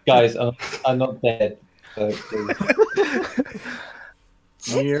 guys, I'm not dead. So please.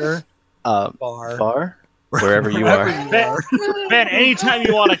 Near, Far, wherever you are. Ben, anytime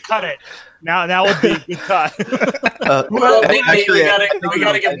you want to cut it, now would be a good cut. Well, we actually,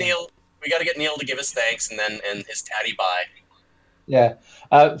 gotta give Neil. We gotta get Neil to give his thanks and his tatty bye. Yeah.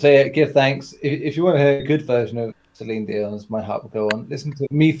 So yeah, give thanks. If you want to hear a good version of Celine Dion's "My Heart Will Go On," listen to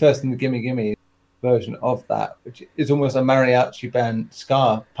Me First and the Gimme Gimme version of that, which is almost a mariachi band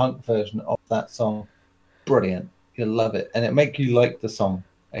ska punk version of that song. Brilliant. You'll love it, and it make you like the song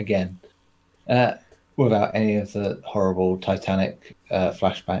again, without any of the horrible Titanic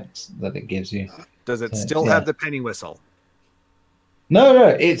flashbacks that it gives you. Does it So, still yeah. have the penny whistle? No,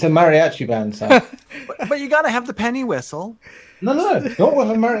 it's a mariachi band song. But you got to have the penny whistle. No, not with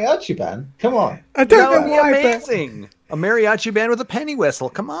a mariachi band. Come on. I That don't would know be why, but amazing. A mariachi band with a penny whistle.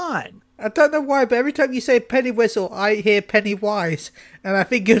 Come on. I don't know why, but every time you say penny whistle, I hear Pennywise, and I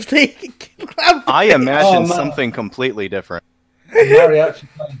think of the clown. I imagine Oh, man. something completely different. A mariachi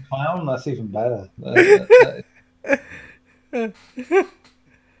playing clown. That's even better.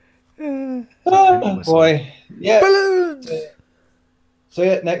 Oh, boy. Yeah. Balloons. So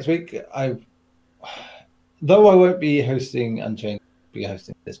yeah, next week though I won't be hosting Unchained, I'll be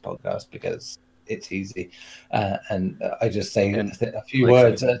hosting this podcast because it's easy, and I just say a few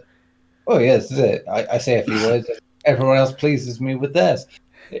words. Oh yes, this is it. I say a few words. Everyone else pleases me with theirs.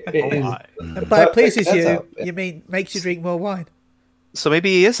 It is And by pleases you, setup. you mean makes you drink more wine. So maybe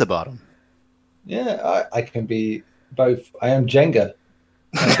he is a bottom. Yeah, I can be both. I am Jenga.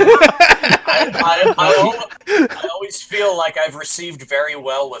 I always feel like I've received very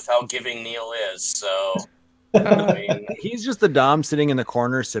well with how giving Neil is. So I mean, He's just the Dom sitting in the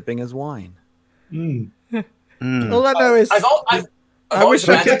corner sipping his wine. Mm. All I know is I've I always wish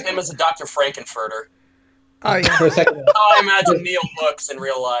I imagined could- him as a Dr. Frankenfurter. oh yeah. For a second, How I imagine Neil looks in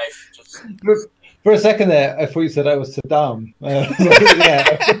real life. Just, for a second there, I thought you said I was Saddam. Yeah.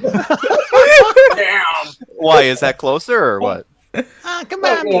 damn. Why, is that closer or what? Ah, come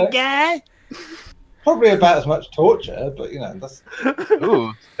Well, on, you know, big guy. Probably about as much torture, but that's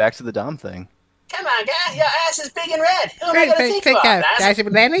Ooh, back to the Dom thing. Come on, guy. Your ass is big and red. Who am I going to think about? Guys,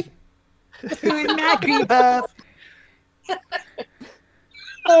 Lenny. Not creep up.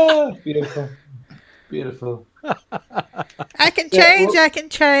 beautiful, beautiful. I can Yeah, change. well- I can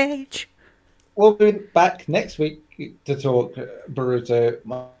change. We'll be back next week to talk Boruto,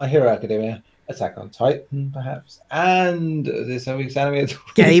 My Hero Academia, Attack on Titan, perhaps, and this week's anime of the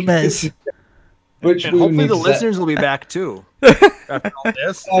week, Gamers. which And we hopefully need the to set- listeners will be back too. After all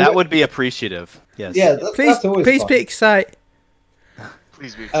this. That would be appreciative. Yes. Yeah, Please, that's always please fun. be excited.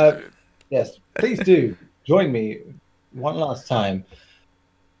 Please be excited. Yes, please do join me one last time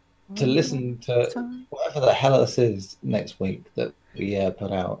to listen to whatever the hell this is next week that we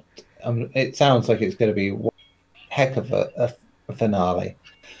put out. It sounds like it's going to be one heck of a finale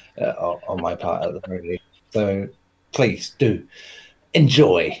on my part at the very least. So please do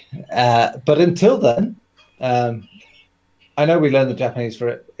enjoy. But until then, I know we learned the Japanese for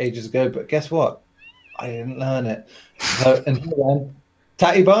it ages ago, but guess what? I didn't learn it. So until then,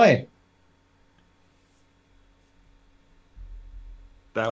 tatty bye.